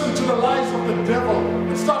to listen to the lies of the devil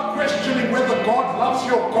and start questioning whether God loves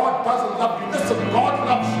you or God doesn't love you. Listen, God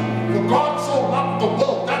loves you. For God so loved the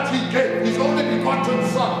world that he gave his only begotten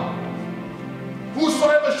Son.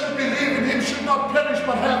 Whosoever should believe in him should not perish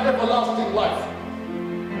but have everlasting life.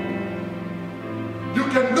 You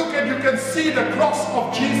can look and you can see the cross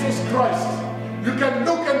of Jesus Christ. You can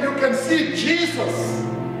look and you can see Jesus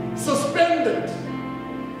suspended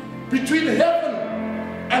between heaven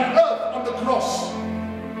and earth on the cross.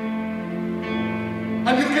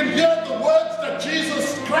 And you can hear the words that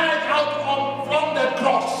Jesus cried out from that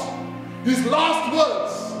cross. His last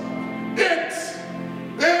words, "It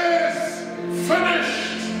is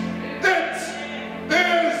finished. It is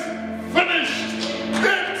finished.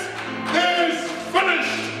 It is finished. It is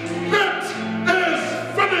finished.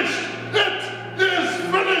 It is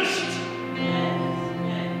finished."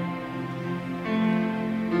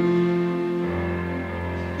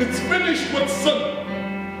 It's finished with sin.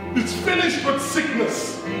 It's finished with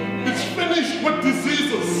sickness. It's finished with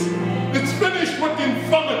diseases. It's finished with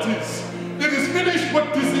infirmities. It is finished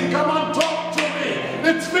with disease. Come on, talk to me.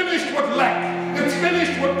 It's finished with lack. It's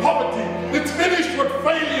finished with poverty. It's finished with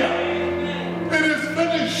failure. It is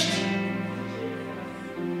finished.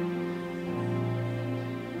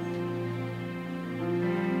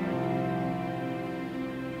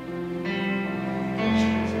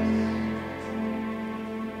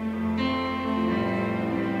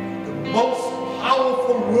 The most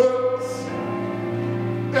powerful words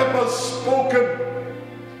ever spoken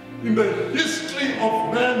in the history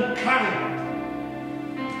of mankind.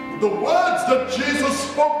 The words that Jesus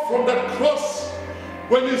spoke from that cross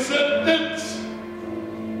when he said, "It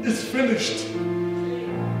is finished."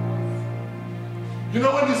 You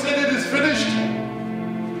know, when he said it is finished,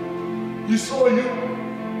 he saw you.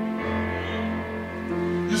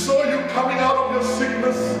 He saw you coming out of your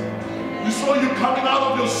sickness. He saw you coming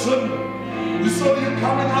out of your sin. He saw you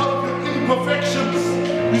coming out of your imperfections.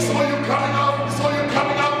 He saw you coming out. He saw you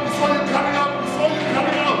coming out. He saw you coming out. He saw you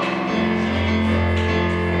coming out.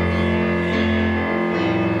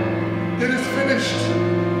 It is finished.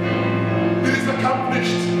 It is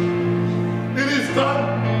accomplished. It is done.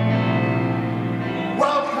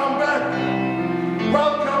 Welcome back.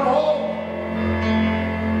 Welcome home.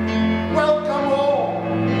 Welcome home.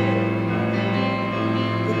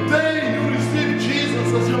 The day you received Jesus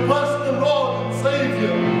as your personal Lord and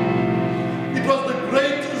Savior, it was the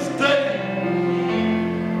greatest day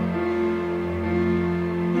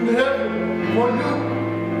in heaven for you.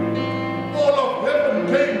 All of heaven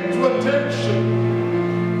came to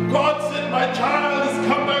attention. God said, "My child has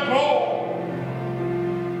come back home."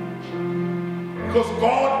 Because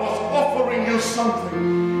God was offering you something,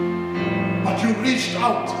 but you reached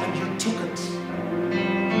out and you took it.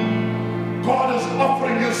 God is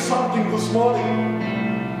offering you something this morning.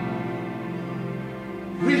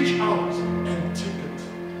 Reach out and take it.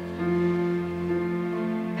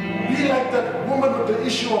 Be like that woman with the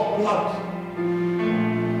issue of blood.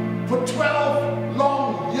 For 12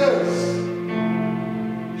 long years,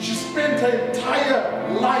 she spent her entire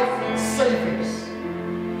life savings.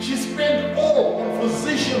 She spent all on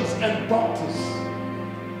physicians and doctors.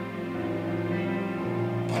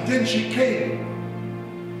 But then she came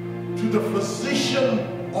to the physician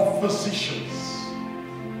of physicians,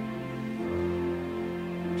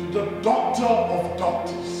 to the doctor of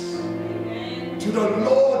doctors, to the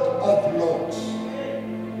Lord of lords,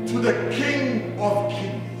 to the King of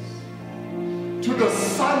kings, to the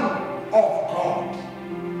Son of God.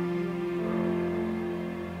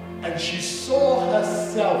 And she saw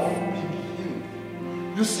herself being healed.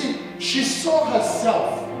 You see, she saw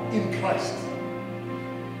herself in Christ.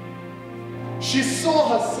 She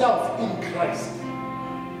saw herself in Christ.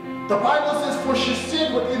 The Bible says, "For she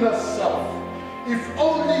said within herself, if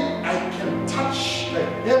only I can touch the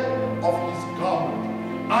hem of his garment,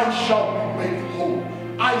 I shall be made whole.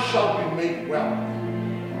 I shall be made well."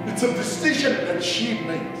 It's a decision that she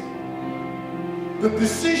made. The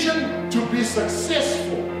decision to be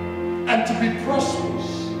successful and to be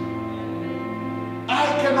prosperous. I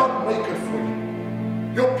cannot make it for you.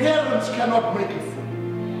 Your parents cannot make it for you.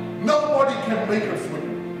 Nobody can make it for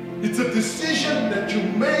you. It's a decision that you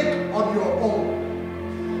make on your own.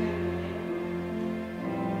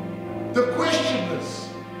 The question is,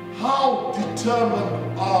 how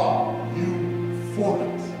determined are you for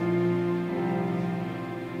it?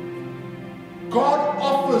 God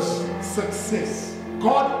offers success.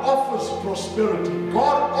 God offers prosperity.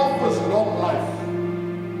 God offers long life.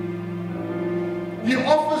 He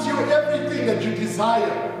offers you everything that you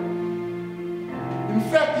desire. In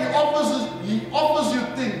fact, he offers you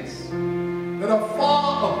things that are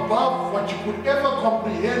far above what you could ever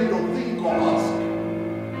comprehend or think or ask.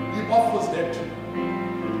 He offers that to you.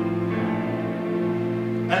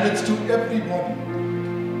 And it's to everybody.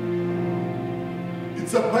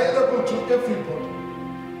 It's available to everybody.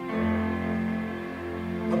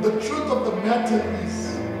 But the truth of the matter is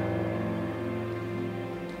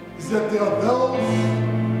that there are those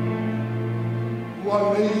who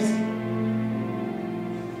are lazy.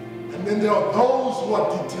 And then there are those who are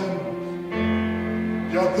determined.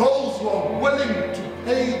 There are those who are willing to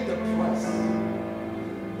pay the price.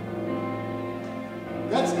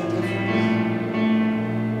 That's the difference.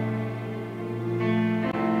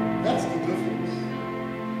 That's the difference.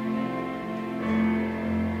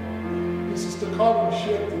 And Sister Carmen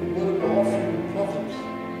shared the word of the offering in Proverbs,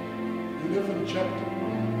 11th chapter.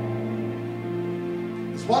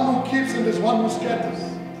 There's one who keeps and there's one who scatters.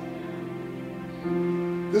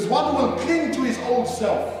 There's one who will cling to his old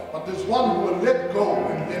self, but there's one who will let go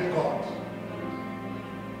and let God.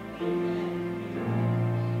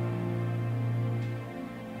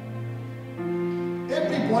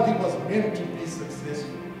 Everybody was meant to be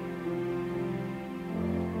successful.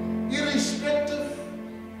 Irrespective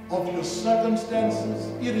of your circumstances,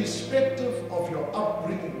 irrespective of your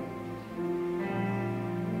upbringing.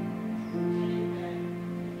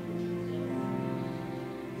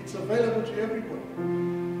 It's available to everybody.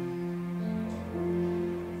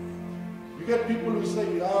 You get people who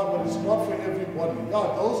say, yeah, but it's not for everybody.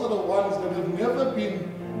 Yeah, those are the ones that have never been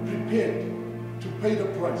prepared to pay the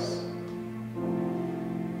price.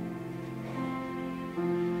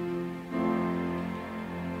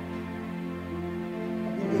 I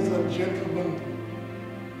think there's a gentleman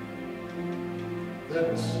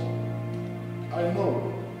that I know.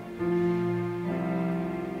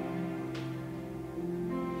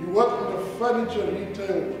 He worked in the furniture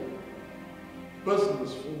retail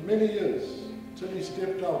business for many years till he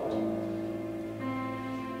stepped out.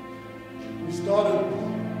 He started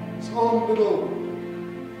his own little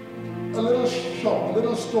shop, a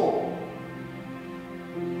little store.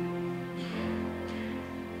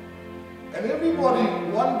 And everybody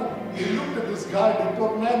wondered, they looked at this guy, they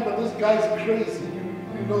thought, man, but this guy's crazy.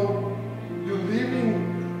 You know, you're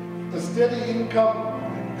leaving a steady income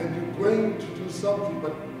and you're going to do something,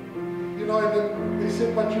 but you know, and then they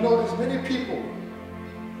said, but you know, there's many people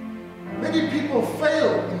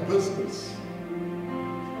fail in business.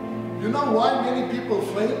 You know why many people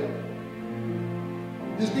fail?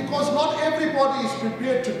 It's because not everybody is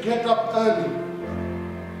prepared to get up early.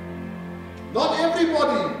 Not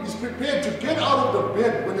everybody is prepared to get out of the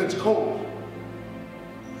bed when it's cold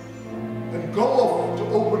and go off to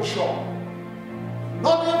open shop.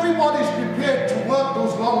 Not everybody is prepared to work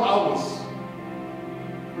those long hours.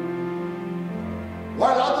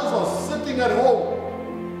 While others are sitting at home,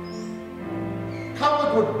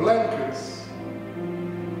 covered with blankets,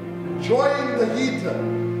 enjoying the heater.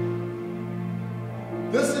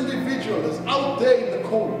 This individual is out there in the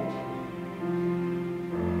cold,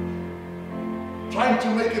 trying to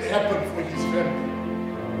make it happen for his family.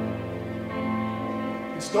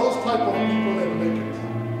 It's those type of people that make it.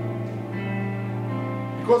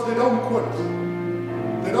 Because they don't quit.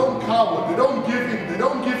 They don't cower. They don't give in. They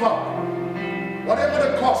don't give up.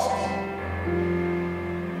 Whatever the cost.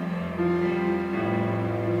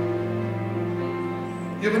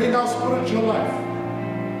 Even in our spiritual life.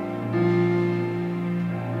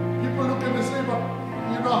 People look and they say, but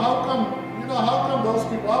how come those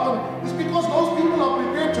people it's because those people are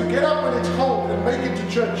prepared to get up when it's cold and make it to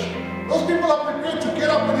church. Those people are prepared to get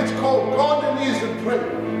up when it's cold, go on their knees and pray.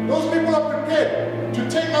 Those people are prepared to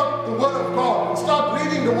take out the Word of God and start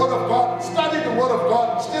reading the Word of God, and study the Word of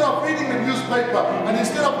God, instead of reading the newspaper and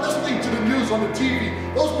instead of listening to the news on the TV.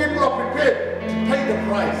 Those people are prepared to pay the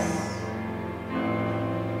price.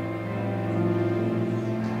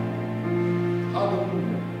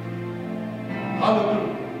 Hallelujah.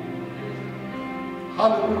 Hallelujah.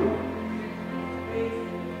 Hallelujah.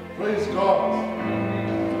 Praise God.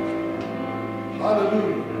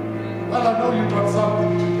 Hallelujah. Well, I know you got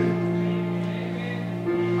something today.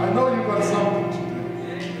 I know you got something today.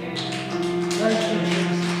 Thank you,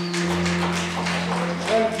 Jesus.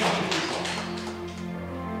 Thank you, Jesus.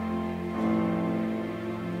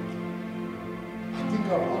 I think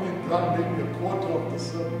I've only done maybe a quarter of the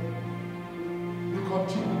sermon. We'll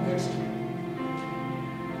continue next week.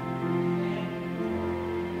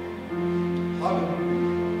 Hallelujah.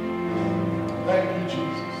 Thank you,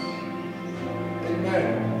 Jesus. Amen.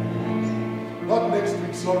 Not next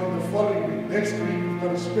week, sorry, the following week. Next week, we've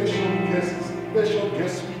got a special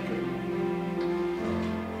guest speaker.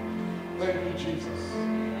 Thank you, Jesus.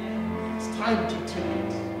 It's time to take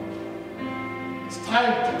it. It's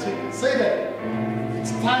time to take it. Say that.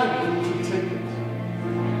 It's time to take it.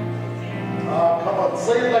 Come on,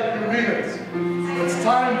 say it like you mean it. It's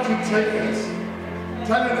time to take it.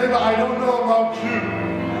 Tell your neighbor, I don't know about you,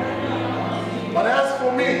 but as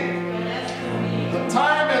for me, the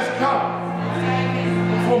time has come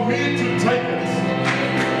for me to take it.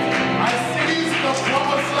 I seize the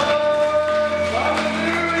promises.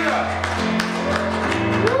 Hallelujah.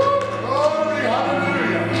 Woo, glory,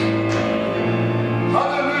 hallelujah.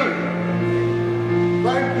 Hallelujah.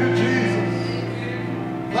 Thank you, Jesus.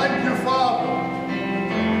 Thank you, Father.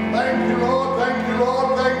 Thank you, Lord. Thank you, Lord.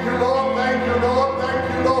 Thank you, Lord. Thank you, Lord. Thank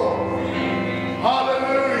you, Lord.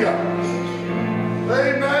 Hallelujah.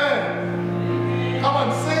 Amen. Come on,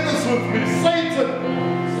 say this with me. Satan,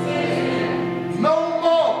 no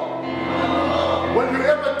more will you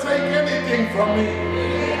ever take anything from me.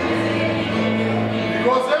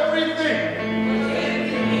 Because everything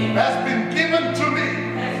has been given to me.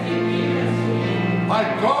 My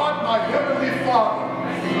God, my Heavenly Father,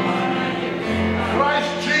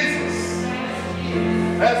 Christ Jesus,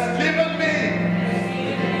 has given me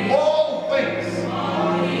all things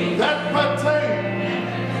that pertain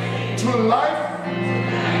to life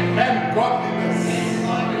and godliness.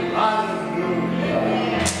 Hallelujah.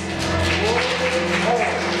 Oh,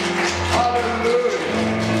 hallelujah.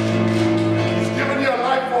 He's given you a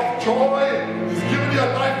life of joy. He's given you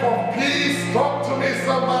a life of peace. Talk to me,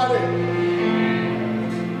 somebody.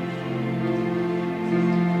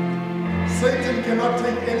 Satan cannot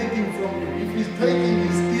take anything from you. If he's taking,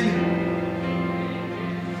 he's stealing.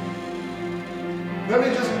 Let me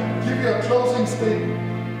just give you a closing statement.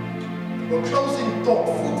 A closing thought,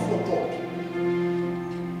 food for thought.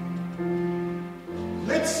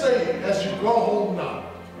 Let's say as you go home now,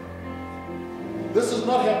 this is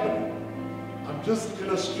not happening. I'm just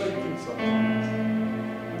illustrating something.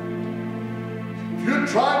 If you're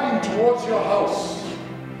driving towards your house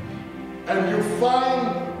and you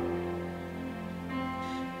find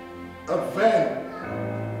a van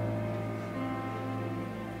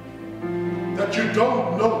that you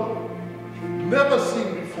don't know, you've never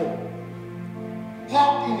seen before,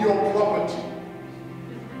 parked in your property,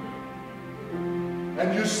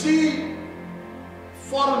 and you see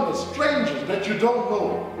foreigners, strangers that you don't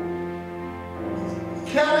know,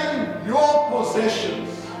 carrying your possessions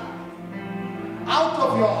out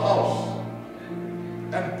of your house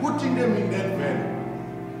and putting them in that van,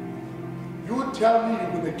 you tell me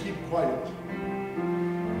you're going to keep quiet.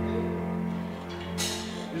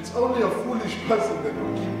 It's only a foolish person that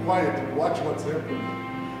will keep quiet and watch what's happening.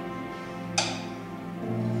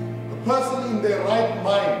 A person in their right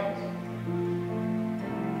mind,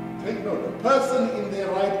 take note, a person in their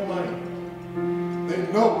right mind, they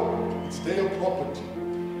know it's their property.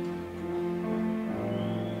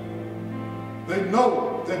 They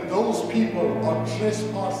know that those people are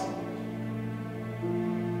trespassing.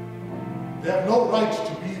 They have no right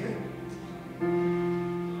to be there.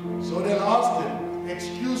 So they'll ask them,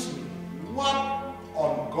 excuse me, what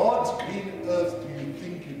on God's green earth do you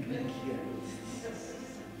think you're doing here?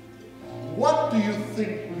 What do you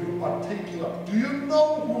think you are taking up? Do you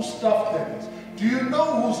know whose stuff that is? Do you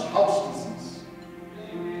know whose house this is?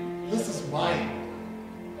 This is mine.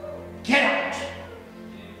 Get out!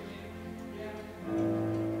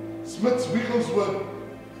 Smith Wigglesworth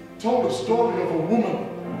told a story of a woman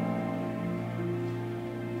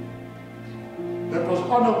that was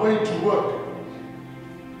on her way to work.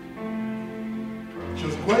 She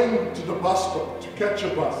was going to the bus stop to catch a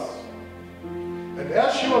bus. And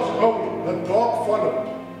as she was going, the dog followed.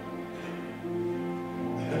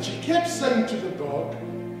 And she kept saying to the dog,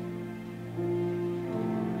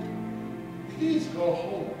 please go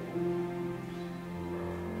home.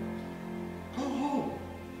 Go home.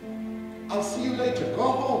 I'll see you later.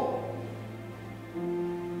 Go home.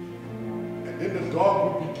 And then the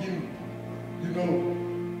dog would begin,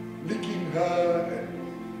 licking her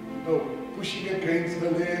and, pushing against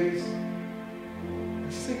her legs.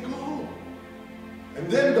 And she said, go home. And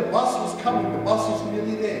then the bus was coming. The bus was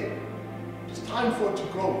nearly there. It's time for her to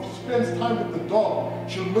go. If she spends time with the dog,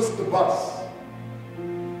 she'll miss the bus.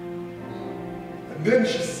 And then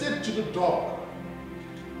she said to the dog,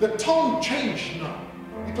 the tone changed now.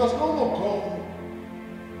 It was no more go home.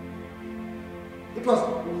 It was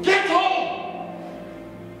get home.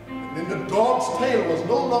 And then the dog's tail was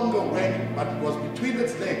no longer wagging, but it was between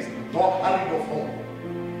its legs, and the dog hurried off home.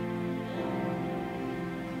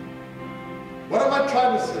 What am I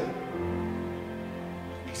trying to say?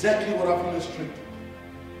 Exactly what I've illustrated.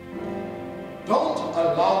 Don't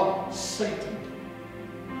allow Satan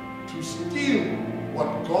to steal what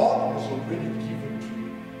God has already given to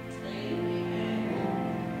you.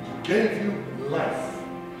 He gave you life.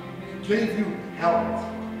 He gave you health.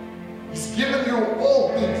 He's given you all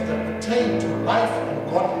things that pertain to life and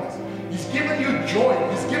godliness. He's given you joy.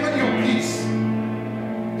 He's given you peace.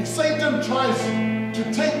 If Satan tries to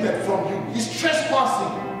take that from you, he's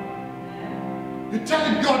trespassing. You tell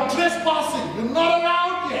him, you're trespassing. You're not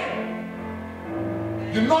allowed here.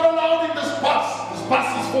 You're not allowed in this bus. This bus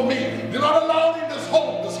is for me. You're not allowed in this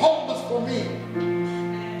home. This home is for me.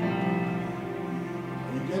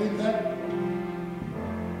 Are you getting that?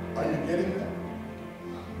 Are you getting that?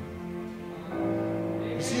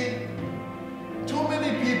 You see, too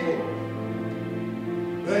many people,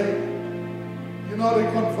 they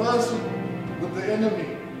converse with the enemy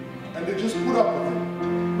and they just put up with it.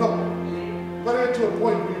 No, but get to a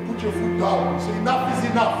point where you put your foot down and say, enough is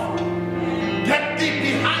enough. Get thee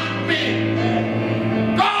behind me.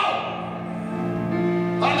 Go!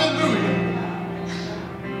 Hallelujah.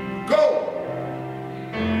 Go.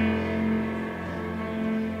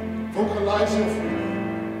 Vocalize your faith.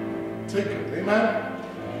 Take it. Amen.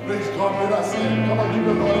 Praise God. Let us sing. Come on, give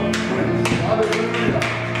the Lord praise. Hallelujah.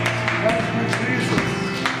 Thank you, Jesus.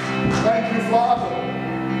 Thank you, Father.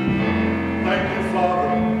 Thank you,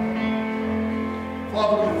 Father.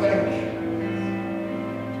 Father, we thank you.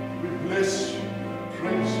 We bless you.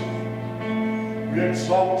 Praise you. We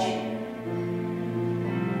exalt you.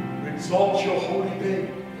 We exalt your holy name.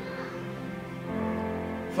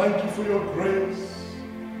 Thank you for your grace.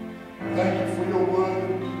 Thank you for your word.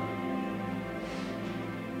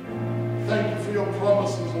 Thank you for your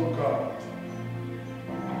promises, oh God.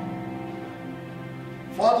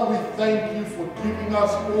 Father, we thank you for giving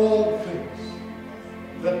us all things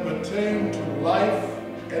that pertain to life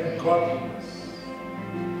and godliness.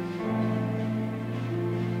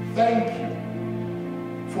 Thank you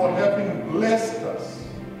for having blessed us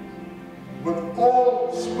with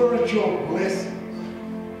all spiritual blessings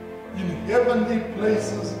in heavenly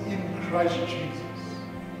places in Christ Jesus.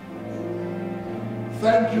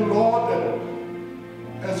 Thank you, Lord,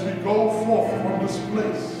 that as we go forth from this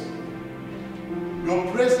place,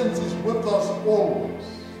 your presence is with us always.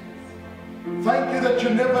 Thank you that you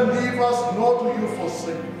never leave us, nor do you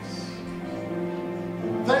forsake us.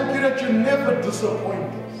 Thank you that you never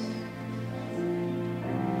disappoint us.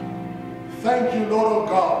 Thank you, Lord, oh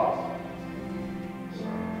God,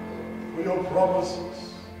 for your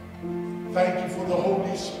promises. Thank you for the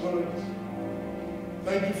Holy Spirit.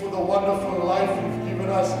 Thank you for the wonderful life you've given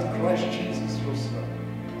us in Christ Jesus, your Son.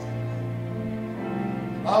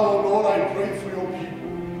 Now, oh Lord, I pray for your people.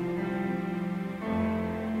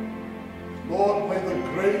 Lord, may the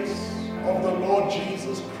grace of the Lord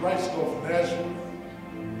Jesus Christ of Nazareth,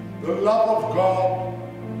 the love of God,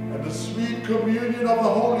 and the sweet communion of the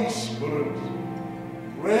Holy Spirit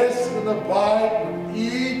rest and abide with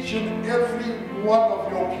each and every one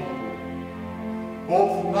of your people,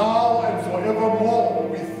 both now and